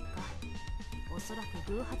戦の結果、おそらく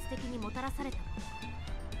偶発的にもたらされたもの。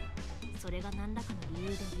それが何らかの理由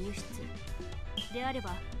で流出であれ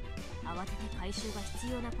ば、慌てて回収が必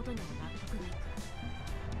要なことにも納得がいく。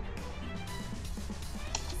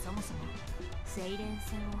そもそもセイレーン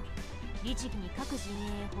戦を律儀に各陣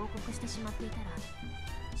営へ報告してしまっていたら、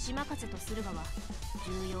島風と駿河は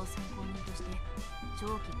重要参考人として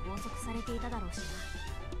長期拘束されていただろうしな。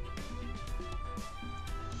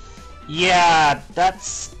Yeah,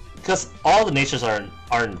 that's because all the nations are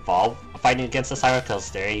involved fighting against the siren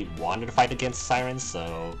because they wanted to fight against the sirens,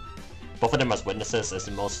 so both of them as witnesses is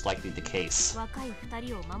most likely the case. 若い二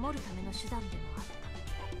人を守るための手段でもあった。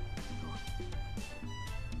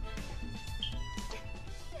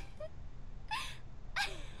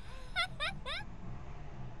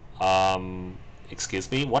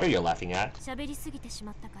Excuse me, what are you laughing at? 喋りすぎてし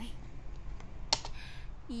まったかい。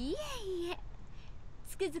いえいえ、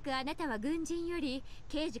つくづくあなたは軍人より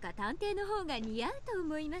刑事か探偵の方が似合うと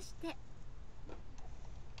思いまして。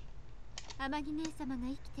天城姉様が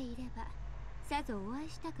生きていればさぞお会い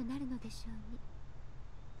したくなるのでしょうに。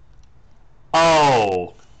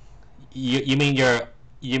Oh, you mean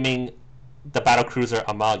the battle cruiser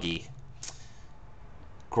Amagi?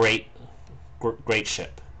 Great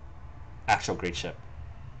ship. Actual great ship.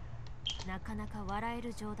 なかなか笑え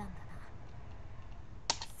る冗談だな。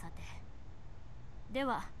さて、で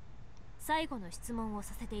は最後の質問を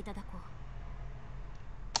させていただこ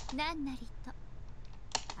う。何なりと。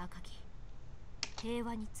赤城、平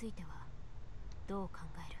和についてはどう考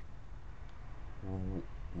える？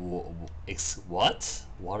 What?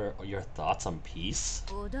 What are your thoughts on peace?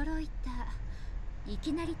 驚いた。い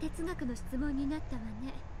きなり哲学の質問になったわ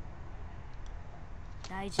ね。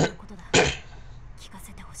大事なことだ。聞か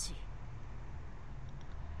せてほしい。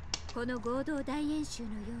この合同大演習の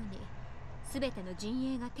ように全ての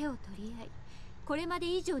陣営が手を取り合い、これまで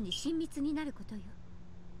以上に親密になることよ。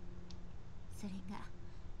それが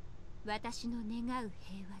私の願う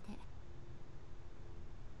平和で、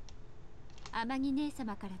天城姉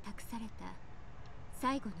様から託された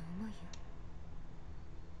最後の思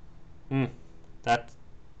いよ。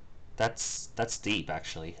That's deep,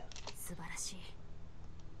 actually. 素晴らしい。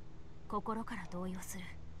心から動揺する。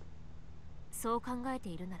そう考えて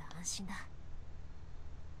いるなら安心だ。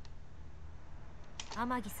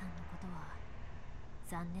天城さんのことは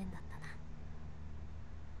残念だった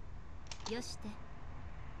な。よして、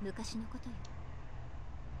昔のことよ。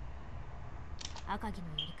赤城の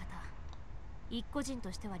やり方、一個人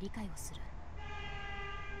としては理解をする。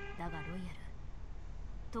だがロイヤル、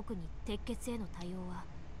特に鉄血への対応は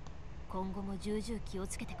今後も重々気を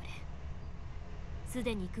つけてくれ。す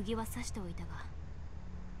でに釘は刺しておいたが。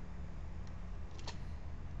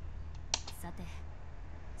さて、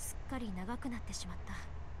すっかり長くなってしまった。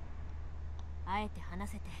あえて話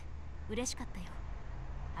せて嬉しかったよ、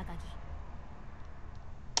赤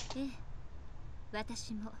城。ええ、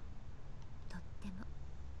私もとっても。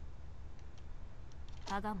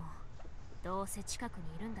加賀もどうせ近く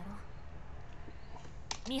にいるんだろ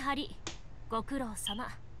う。見張りご苦労様。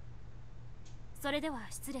それでは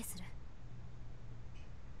失礼する。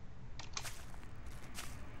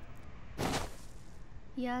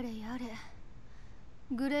やれやれ、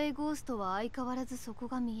グレイゴーストは相変わらずそこ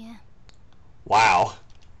が見えん。 Wow.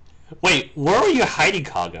 Wait, where are you hiding,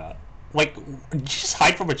 Kaga? Like, did you just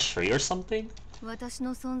hide from a tree or something? 私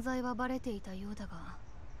の存在はバレていたようだが、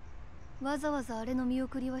わざわざあれの見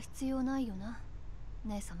送りは必要ないよな、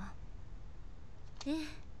姉様。ええ、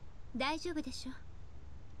大丈夫でしょう。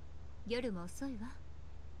夜も遅いわ。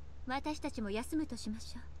私たちも休むとしま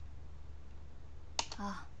しょう。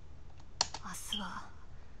ああ、明日は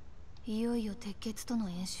いよいよ鉄血との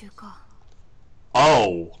演習か。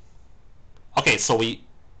 Oh. Okay, so the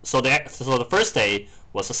first day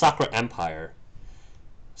was the Sakura Empire.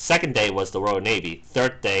 Second day was the Royal Navy.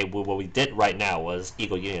 Third day, what we did right now was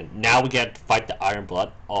Eagle Union. Now we get to fight the Iron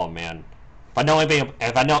Blood. Oh man, if I know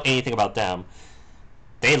anything about them,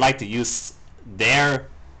 they like to use their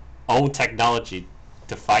own technology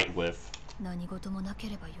to fight with. 何事もなけ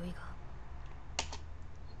ればよい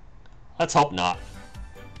が。 Let's hope not.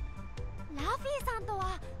 ラフィーさんと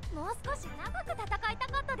はもう少し長く戦いた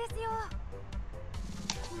かったですよ。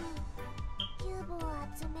キューブを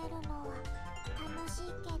集めるのは楽しい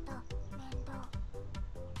けど面倒。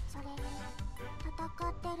それに戦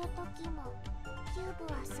ってる時もキュー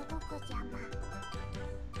ブはすごく邪魔。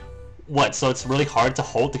 What? So it's really hard to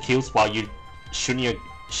hold the cubes while you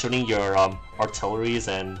shooting your artilleries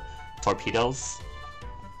and torpedoes?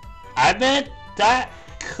 I bet that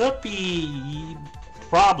could be a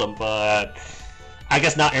problem, but I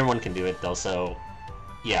guess not everyone can do it though, so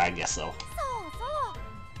yeah, I guess so. そう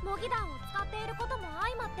そう、模擬弾を使っていることも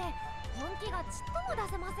相まって本気がちっとも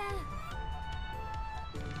出せません。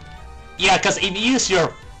 Yeah, because if you use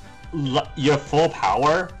your full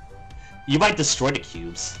power, you might destroy the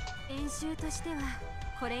cubes. 演習としては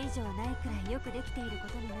これ以上ないくらいよくできているこ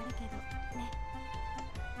とになるけどね。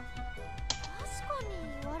確かに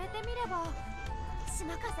言われてみれば、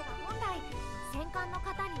島風が本来戦艦の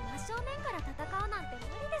方に真正面から戦うなんて無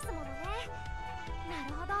理ですものね。な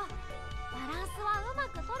るほど、バランスはうま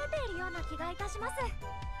く取れているような気がいたします。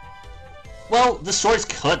 Well, destroyers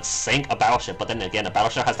could sink a battleship, but then again, a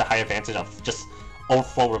battleship has the high advantage of just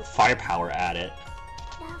overflow with firepower at it.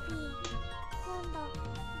 ラフィー、今度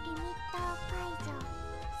リミッター解除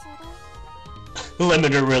する？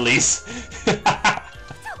 Limited release. 勝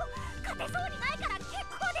てそうにないから結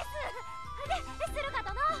構です。で、駿河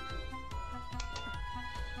殿。あ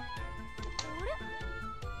れ？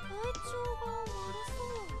体調が悪そ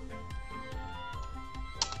う。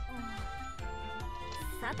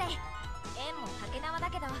さて、縁も竹縄だ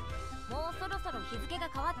けど、もうそろそろ日付が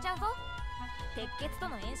変わっちゃうぞ。鉄血と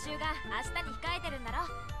の演習が明日に控えてるんだろ。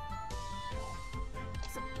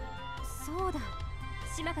そうだ、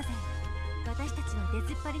島風。私たちの出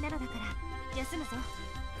ずっぱりなのだから休むぞ。は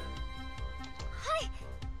い、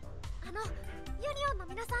ユニオンの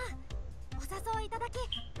皆さん、お誘いいただき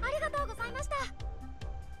ありがとうございました。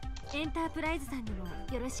エンタープライズさんにも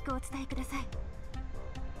よろしくお伝えください。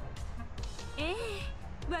ええ、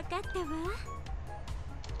わかったわ。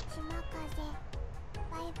島風、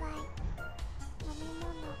バイバイ。飲み物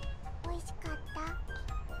美味しかっ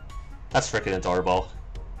た？ That's freaking adorable.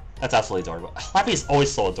 That's absolutely adorable. Laffy is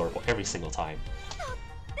always so adorable every single time. と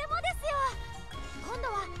ってもですよ。今度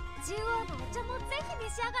は中央のお茶もぜひ召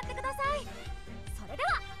し上がってください。それでは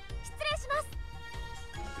失礼します。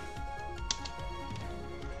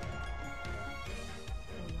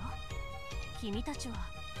おや、君たちは。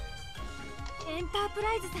エンタープ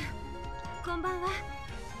ライズさん、こんばんは。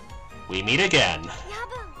We meet again. 夜分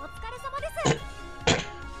お疲れ様です。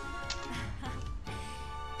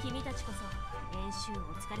君たちこそ練習お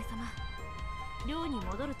疲れ様。寮に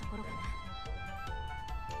戻るところかな。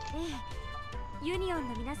ええ、ユニオン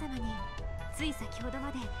の皆様につい先ほど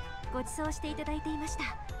までご馳走していただいていました。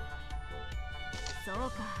そう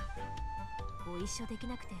か。ご一緒でき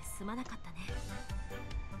なくてすまなかったね。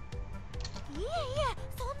いえいえ、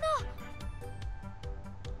そん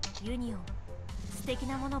な。ユニオン、素敵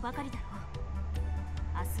なものばかりだろう。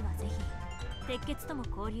明日はぜひ鉄血とも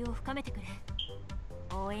交流を深めてくれ。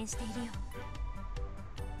応援しているよ。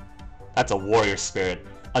 That's a warrior spirit.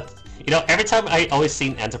 You know, every time I always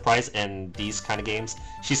seen Enterprise in these kind of games,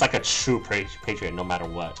 she's like a true patriot no matter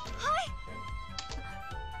what. はい。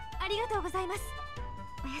ありがとうございます。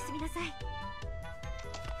おやすみなさい。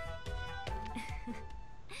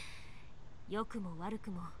良くも悪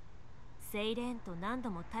くもセイレーンと何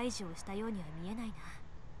度も対峙をしたようには見えないな。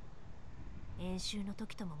演習の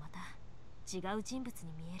時ともまた違う人物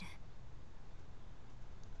に見える。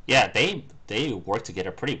Yeah, they worked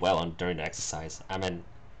together pretty well during the exercise. I mean,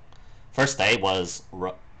 first day was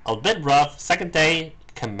a bit rough. Second day,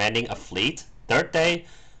 commanding a fleet. Third day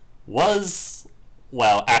was,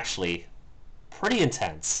 well, actually, pretty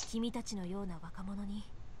intense. 君たちのような若者に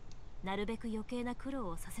なるべく余計な苦労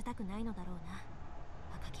をさせたくないのだろうな、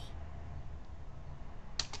赤木。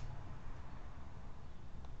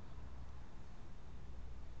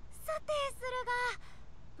さて、駿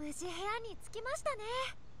河、無事部屋に着きましたね。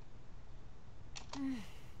疲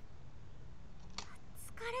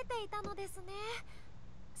れていたのですね。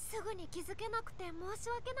すぐに気づけなくて申し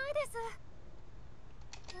訳ないです。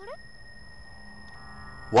あ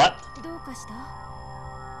れ？ What? どうかした？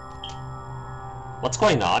 What's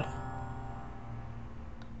going on?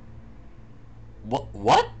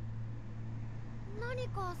 What? 何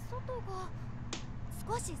か外が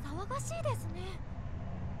少し騒がしいですね。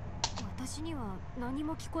私には何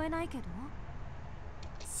も聞こえないけど。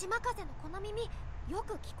島風のこの耳、よ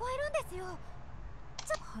く聞こえるんですよ。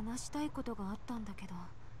話したいことがあったんだけど、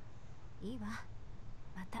いいわ。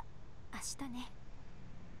また明日ね。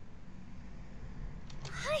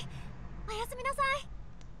はい、おやすみなさい。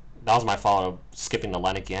That was my fault of skipping the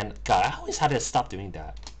line again. God, I always had to stop doing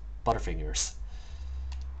that. Butterfingers.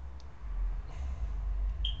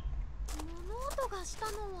 物音がした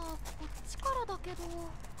のはこっちからだけど。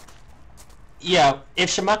Yeah,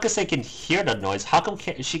 if Shimakase can hear the noise, how come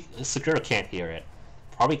Sakura can't hear it?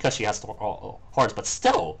 Probably because she has horns, but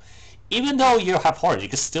still, even though you have horns, you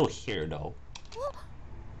can still hear though.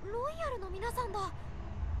 ロイヤルの皆さんだ。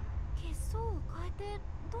血相を変えて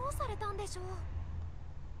どうされたんでしょ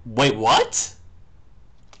う。 Wait, what?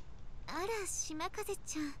 あら、島風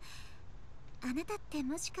ちゃん、あなたって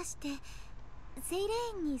もしかしてセイレ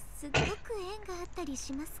ーンにすっごく縁があったり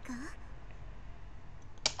しますか？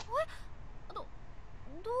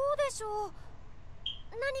どうでしょう。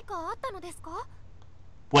何かあったのですか？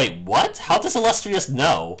 Wait, what? How does Illustrious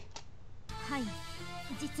know? はい、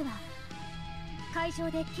実は会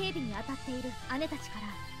場で警備に当たっている姉たちから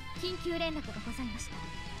緊急連絡がございまし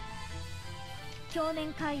た。表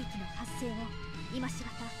面海域の発生を今し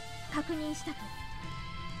がた確認したと。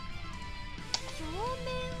表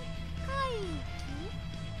面海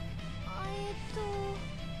域？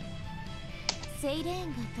セイレーン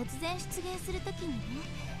が突然出現するときにね、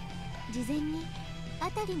事前に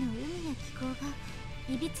辺りの海や気候が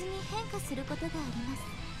いびつに変化することがあります。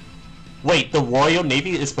 Wait, the Royal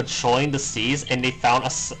Navy is patrolling the seas and they found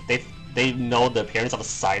they know the appearance of the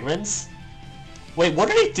sirens? Wait, what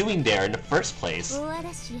are they doing there in the first place? 大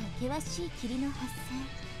嵐や険しい霧の発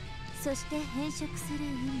生、そして変色する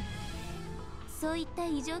海、そういった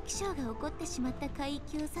異常気象が起こってしまった海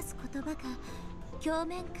域を指す言葉が表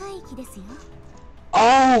面海域ですよ。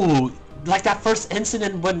 Oh, like that first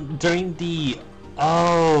incident when during the...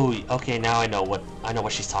 Oh, okay, now I know what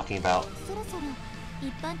she's talking about. そろそろ一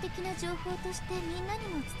般的な情報としてみんなに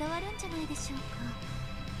も伝わるんじゃないでしょう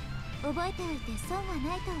か。覚えておいて損は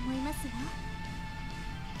ないと思いますわ。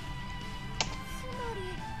つま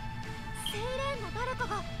りセイレーンの誰か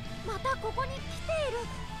がまたここに来ている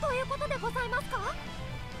ということでございますか？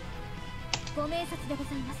ご明察でご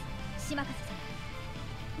ざいます、島風さん。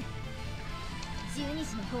12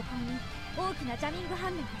時の方向に大きなジャミング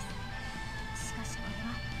反応です。しかしこれ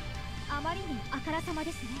はあまりにもあからさま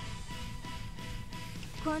ですね。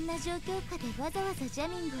こんな状況下でわざわざジャ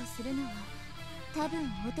ミングをするのは多分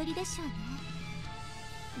おとりでしょう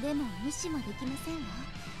ね。でも無視もできませんわ。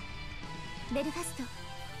ベルファスト、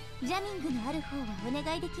ジャミングのある方はお願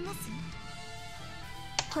いできます？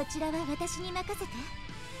こちらは私に任せて。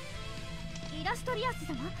イラストリアス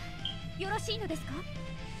様、よろしいのですか？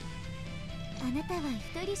あなたは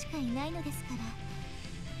一人しかいないのですか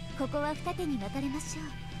ら、ここは二手に分かれましょう。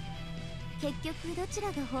結局どち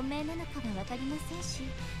らが本命なのかは分かりませんし、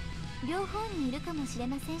両方にいるかもしれ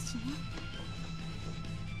ませんしね。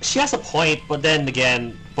 She has a point, but then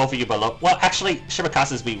again, both of you below. Well, actually,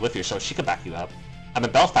 Shimakase is with you, so she could back you up. I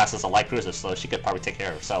mean, Belfast is a light cruiser, so she could probably take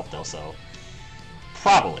care of herself, though, so...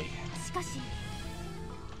 Probably. しかし、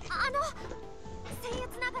僭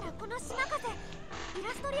越ながらこの島風、イ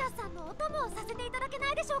ラストリアさんのお供をさせていただけ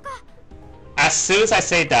ないでしょうか。 As soon as I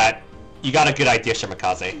say that, you got a good idea,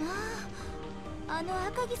 Shimakaze. あの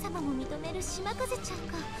赤城様も認める島風ちゃん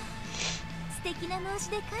か。素敵な申し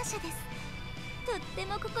出感謝です。とって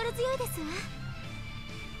も心強いですわ。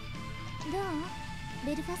どう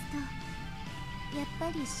ベルファスト、やっぱ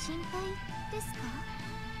り心配ですか？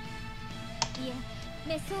いえ、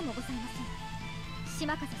滅相もございません。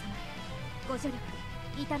島風様、ご助力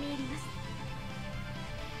痛み入ります。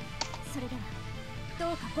それでは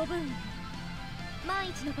どうかご武運に。万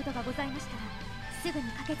一のことがございましたらすぐ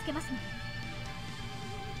に駆けつけますので。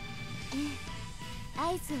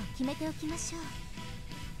合図を決めておきましょう。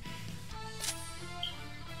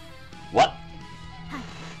 What? は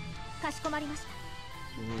い、かしこまりました。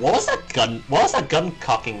 What was that gun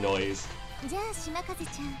cocking noise? じゃあ島風ち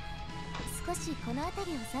ゃん、少しこの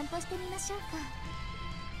辺りを散歩してみましょうか。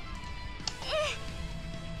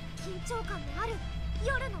緊張感のある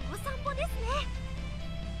夜のお散歩ですね。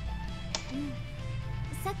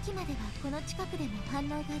さっきまではこの近くでも反応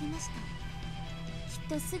がありました。き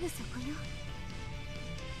っとすぐそこよ。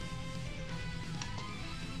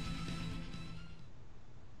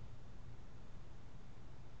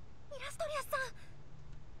イラストリアさん、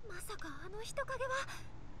まさかあの人影は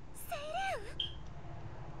セイレン？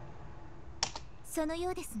その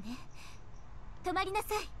ようですね。止まりなさ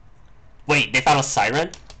い。 Wait, they found a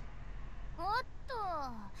siren? おっと、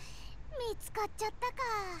見つかっちゃったか。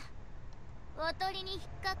おとりに引っ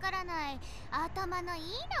かからない頭のいい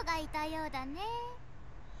のがいたようだね。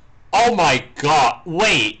 Oh my god,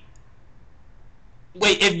 wait!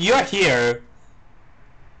 Wait, if you're here...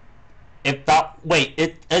 Wait,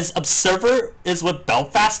 is Observer is with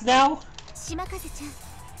Belfast now? 島風ちゃん、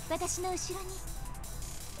私の後ろに。っ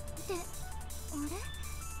て、あれ？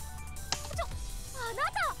あな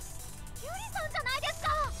たユリさんじゃないですか。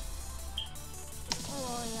お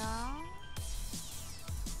や？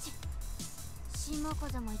島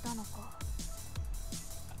風もいたのか。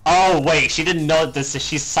 Oh wait, she didn't know this.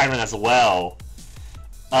 She's siren as well.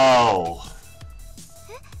 Oh.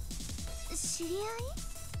 え？知り合い？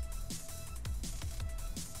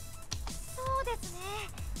そうですね。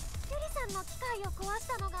ユリさんの機械を壊し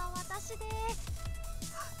たのが私で。ってい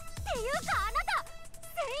うかあなたセ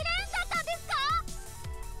イレンだったんですか？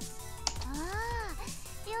ああ、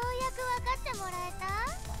ようやく分かってもらえた？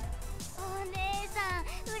お姉さん、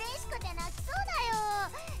嬉しくて泣きそうだよ。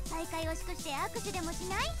大会を祝して握手でもし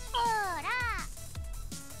ない？ほら。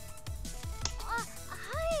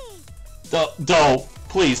はい。Don't,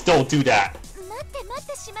 please don't do that. 待って待っ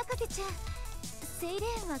て、島風ちゃん。セイレ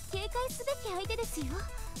ーンは警戒すべき相手ですよ。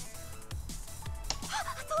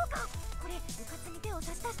そうか。これうかつに手を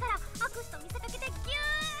差し出したら握手と見せかけてギューっ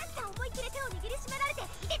て思いっきり手を握りしめられて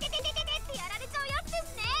いててててててってやられちゃうやつで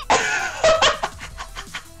すね。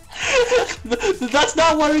That's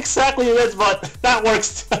not what exactly it is, but that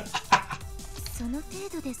works. その程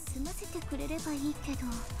度で済ませてくれればいいけど。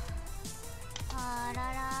あら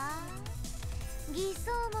ら、偽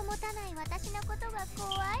装も持たない私のことが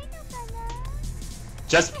怖いのかな。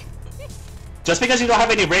 Just because you don't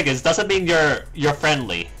have any riggers doesn't mean you're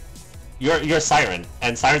friendly. You're a siren,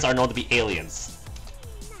 and sirens are known to be aliens.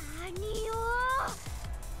 何よ。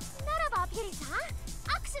ならばピリさん、握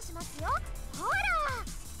手しますよ。ほら。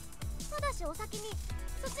ただしお先に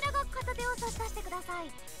そちらが片手を差し出してくださ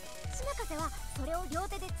い。島風はそれを両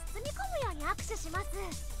手で包み込むように握手します。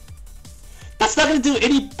 That's not gonna do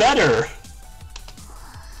any better.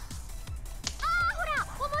 ほら、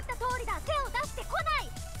思った通りだ。手を出してこな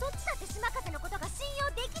い。そっちだって島風のことが信用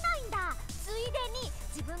できないんだ。ついでに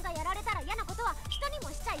自分がやられたら嫌なことは人に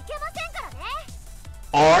もしちゃいけませんからね。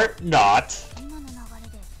 Or not. 今の流れ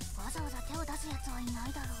でわざわざ手を出すやつはいな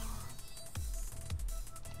いだろう。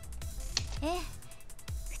ええ、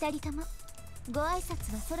二人ともご挨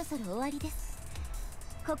拶はそろそろ終わりです。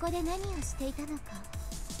ここで何をしていたのか。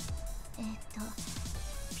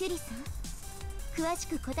ピュリさん、詳し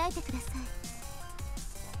く答えてください。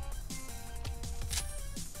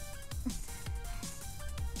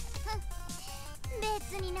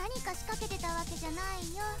別に何か仕掛けてたわけじゃな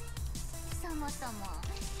いよ。そもそも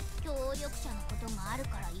協力者のことがある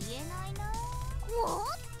から言えないな。もっ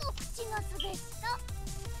と口が滑った。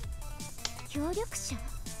協力者？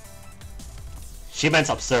 She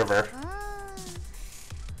meant observer.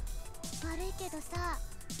 悪いけどさ、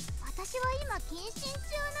私は今謹慎中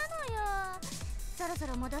なのよ。そろそ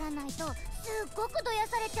ろ戻らないとすっごくどや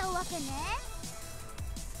されちゃうわけね。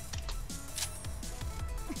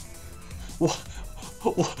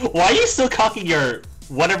Why are you still cocking your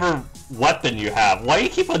whatever weapon you have? Why do you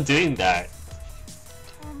keep on doing that?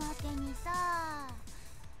 おまけにさ、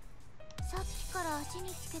さっきから足に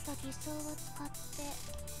つけた偽装を使って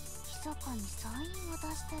密かにサインを出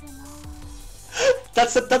してるな。That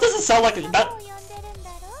doesn't sound like that. 呼んでるんだ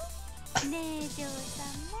ろ？ねえ嬢様。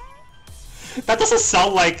That doesn't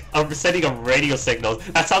sound like sending a radio signal.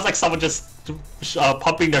 That sounds like someone just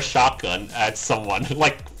pumping their shotgun at someone,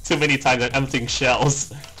 like too many times and emptying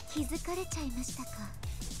shells. 気づかれちゃいましたか。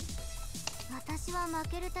私は負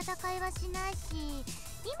ける戦いはしないし、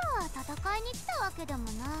今は戦いに来たわけでも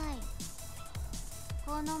ない。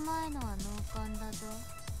この前のは脳幹だぞ、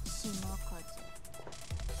島風。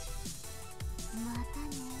またね。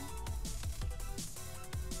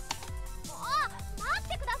お、待っ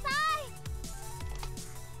てください。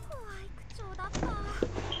怖い口調だった。逃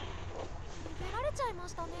げられちゃいま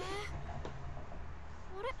したね。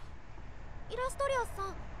あれ、イラストリアスさ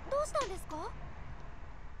ん、どうしたんですか？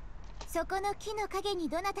そこの木の陰に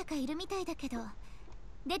どなたかいるみたいだけど、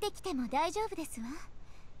出てきても大丈夫ですわ。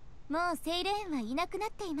もうセイレーンはいなくな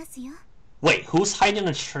っていますよ。Wait, who's hiding in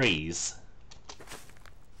the trees?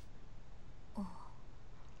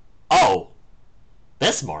 Oh,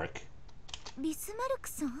 Bismarck. ビスマルク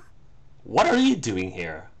さん？ What are you doing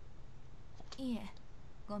here? いえ、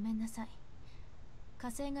ごめんなさい。火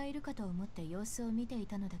星がいるかと思って様子を見てい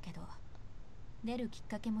たのだけど、出るきっ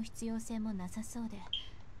かけも必要性もなさそうで、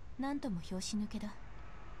なんとも拍子抜けだ。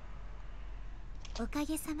おか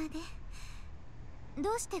げさまで。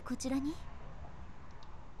どうしてこちらに？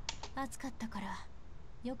暑かったから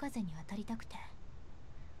夜風に当たりたくて。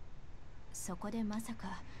そこでまさ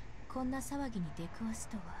かこんな騒ぎに出くわす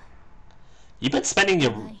とは。You've been spending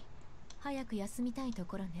your... 早く休みたいと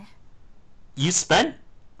ころね。You spent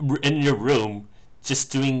in your room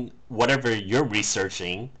just doing whatever you're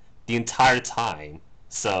researching the entire time.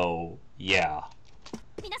 So, yeah.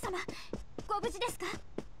 皆様、ご無事ですか？助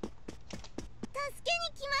け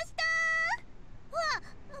に来ました。わ、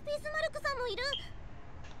ビスマルクさんもいる。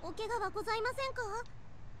お怪我はございませんか？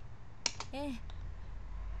ええ、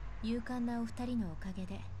勇敢なお二人のおかげ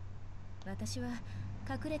で私は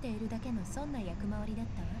隠れているだけのそんな役回りだっ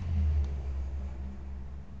たわ。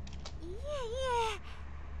いえい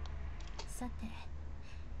え。さて、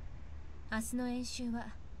明日の演習は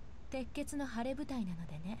鉄血の晴れ舞台なの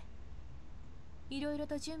でね。いろいろ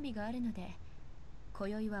と準備があるので今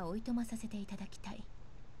宵はおいとまさせていただきたい。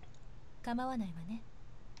構わないわね。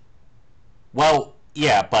Well,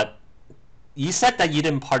 yeah, but you said that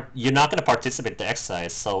you're not going to participate in the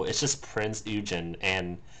exercise, so it's just Prince Eugen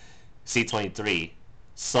and C-23.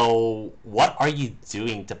 So, what are you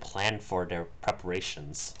doing to plan for their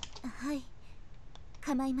preparations? はい、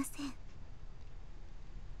構いません。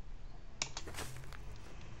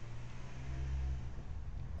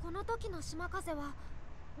この時の島風は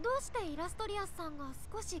どうしてイラストリアスさんが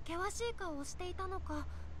少し険しい顔をしていたのか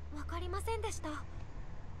分かりませんでした。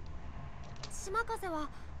島風は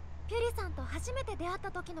ピュリさんと初めて出会っ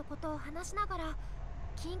た時のことを話しながら、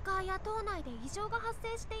近海や島内で異常が発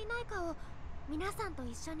生していないかを皆さんと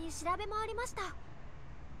一緒に調べ回りました。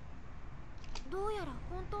どうやら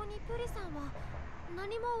本当にピュリさんは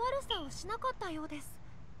何も悪さをしなかったようです。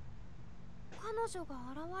彼女が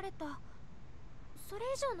現れた、それ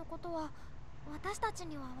以上のことは私たち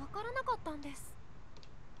には分からなかったんです。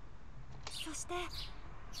そして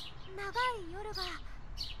長い夜が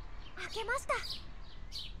明けました。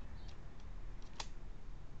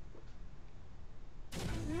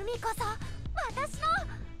海こそ私の、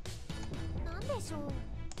なんでしょう。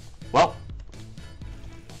 Well,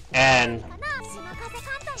 and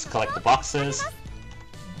let's collect the boxes.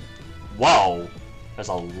 Whoa, there's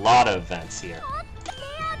a lot of events here.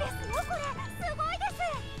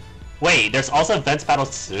 Wait, there's also events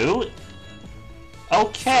battles too?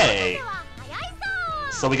 Okay.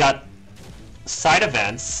 So we got side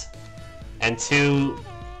events and 2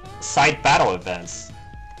 side battle events.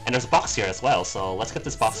 And there's a box here as well, so let's get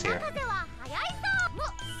this box here.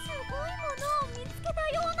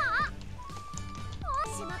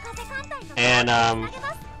 And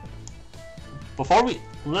before we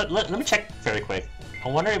let me check very quick. I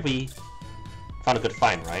wonder if we found a good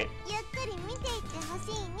find, right?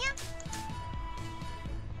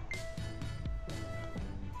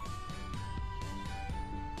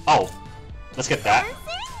 Oh, let's get that.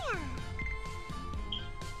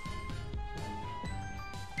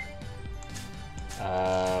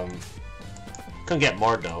 Couldn't get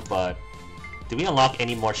more though, but do we unlock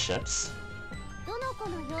any more ships?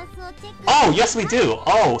 Oh, yes we do!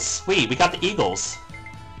 Oh, sweet, we got the Eagles.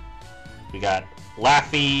 We got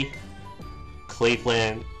Laffy,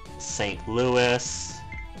 Cleveland, St. Louis,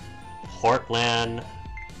 Portland,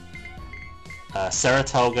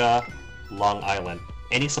 Saratoga, Long Island.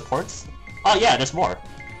 Any supports? Oh yeah, there's more.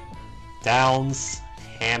 Downs,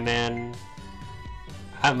 Hammond,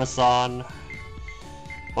 Amazon.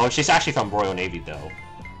 Well, she's actually from Royal Navy though.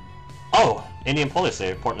 Oh, Indian Police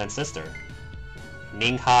there, Portland's sister.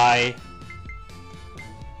 Ninghai,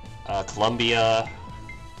 Columbia,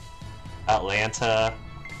 Atlanta,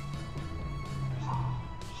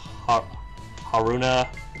 Haruna,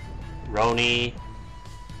 Roni,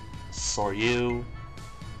 Soryu,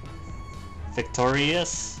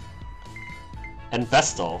 Victorious, and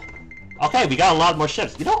Vestal. Okay, we got a lot more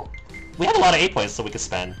ships. You know, we have a lot of 8 points so we can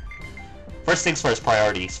spend. First things first,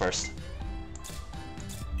 priorities first.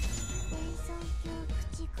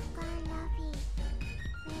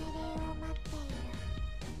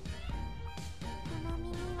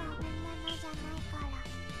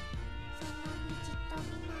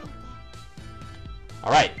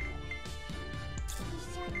 Alright.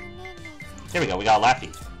 Here we go, we got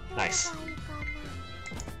Laffy. Nice.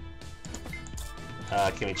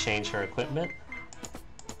 Can we change her equipment?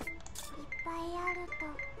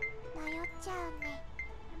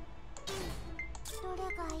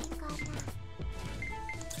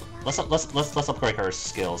 Let's upgrade her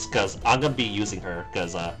skills, cause I'm gonna be using her,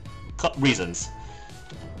 cause reasons.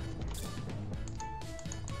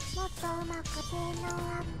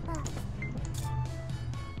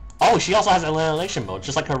 Oh, she also has annihilation mode,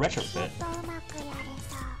 just like her retrofit.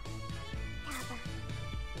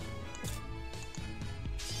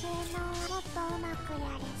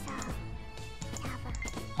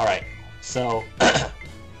 Alright, so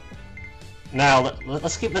now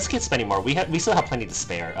let's keep spending more. We still have plenty to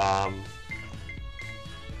spare.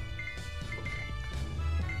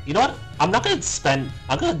 You know what? I'm not gonna spend.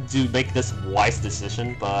 I'm gonna make this wise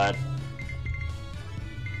decision, but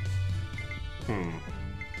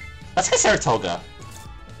let's get Saratoga.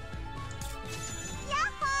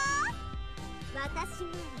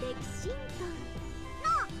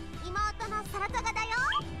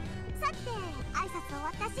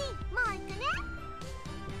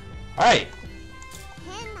 Alright.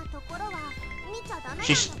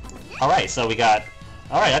 Alright, so we got...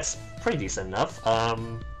 Alright, that's pretty decent enough.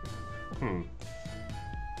 You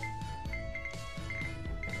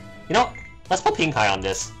know, let's put Pink High on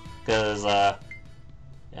this, because, yeah,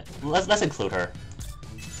 let's include her.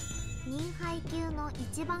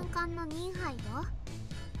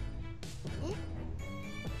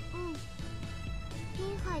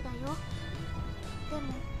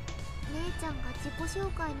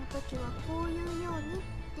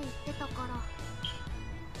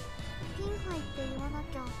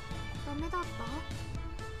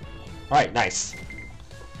 Alright, nice.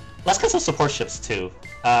 Let's get some support ships too.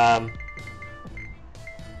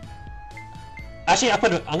 Actually, I'm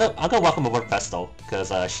gonna welcome aboard Vestal,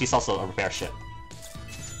 because she's also a repair ship.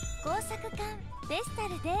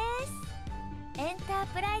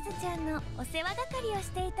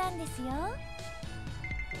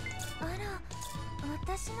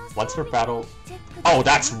 Once per battle... Oh,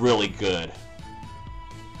 that's really good.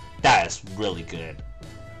 That is really good.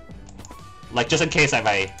 Like, just in case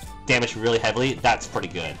I damage really heavily, that's pretty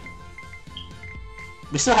good.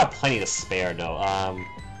 We still have plenty to spare, though.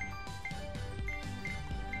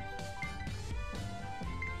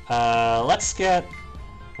 Let's get...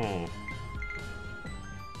 We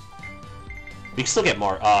can still get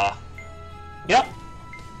more. Yep.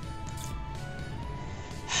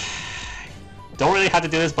 Don't really have to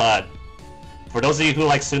do this, but for those of you who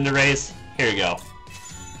like tsunderes, here you go.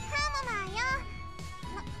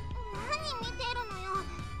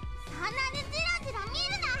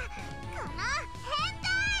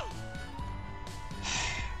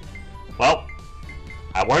 Well,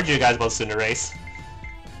 I warned you guys about tsunderes.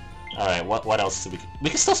 Alright, what else do we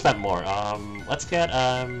can still spend more. Let's get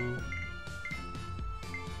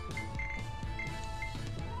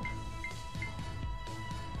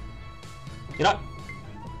you know,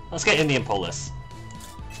 let's get Indian Police.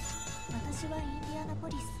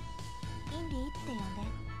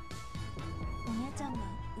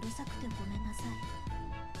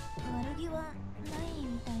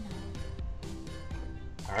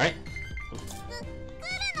 Alright.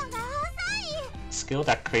 Skill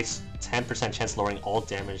that creates 10% chance lowering all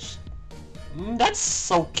damage.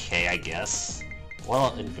 That's okay, I guess.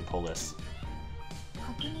 Well, Indian Police.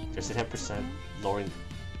 There's a 10% lowering...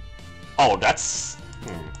 Oh, that's...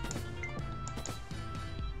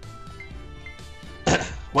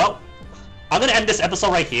 Well, I'm gonna end this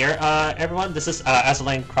episode right here, everyone. This is Azur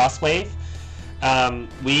Lane Crosswave.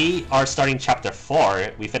 We are starting Chapter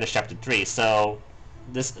 4. We finished Chapter 3, so...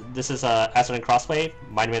 this is Azur Lane Crosswave.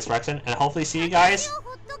 My name is Raxern, and hopefully see you guys.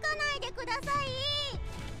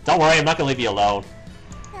 Don't worry, I'm not gonna leave you alone.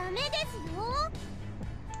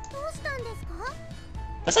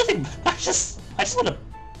 That's nothing.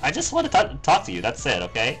 I just want to talk to you. That's it.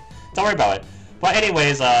 Okay. Don't worry about it. But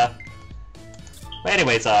anyways, my name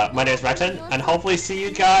is Raxern, and hopefully see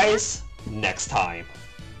you guys next time.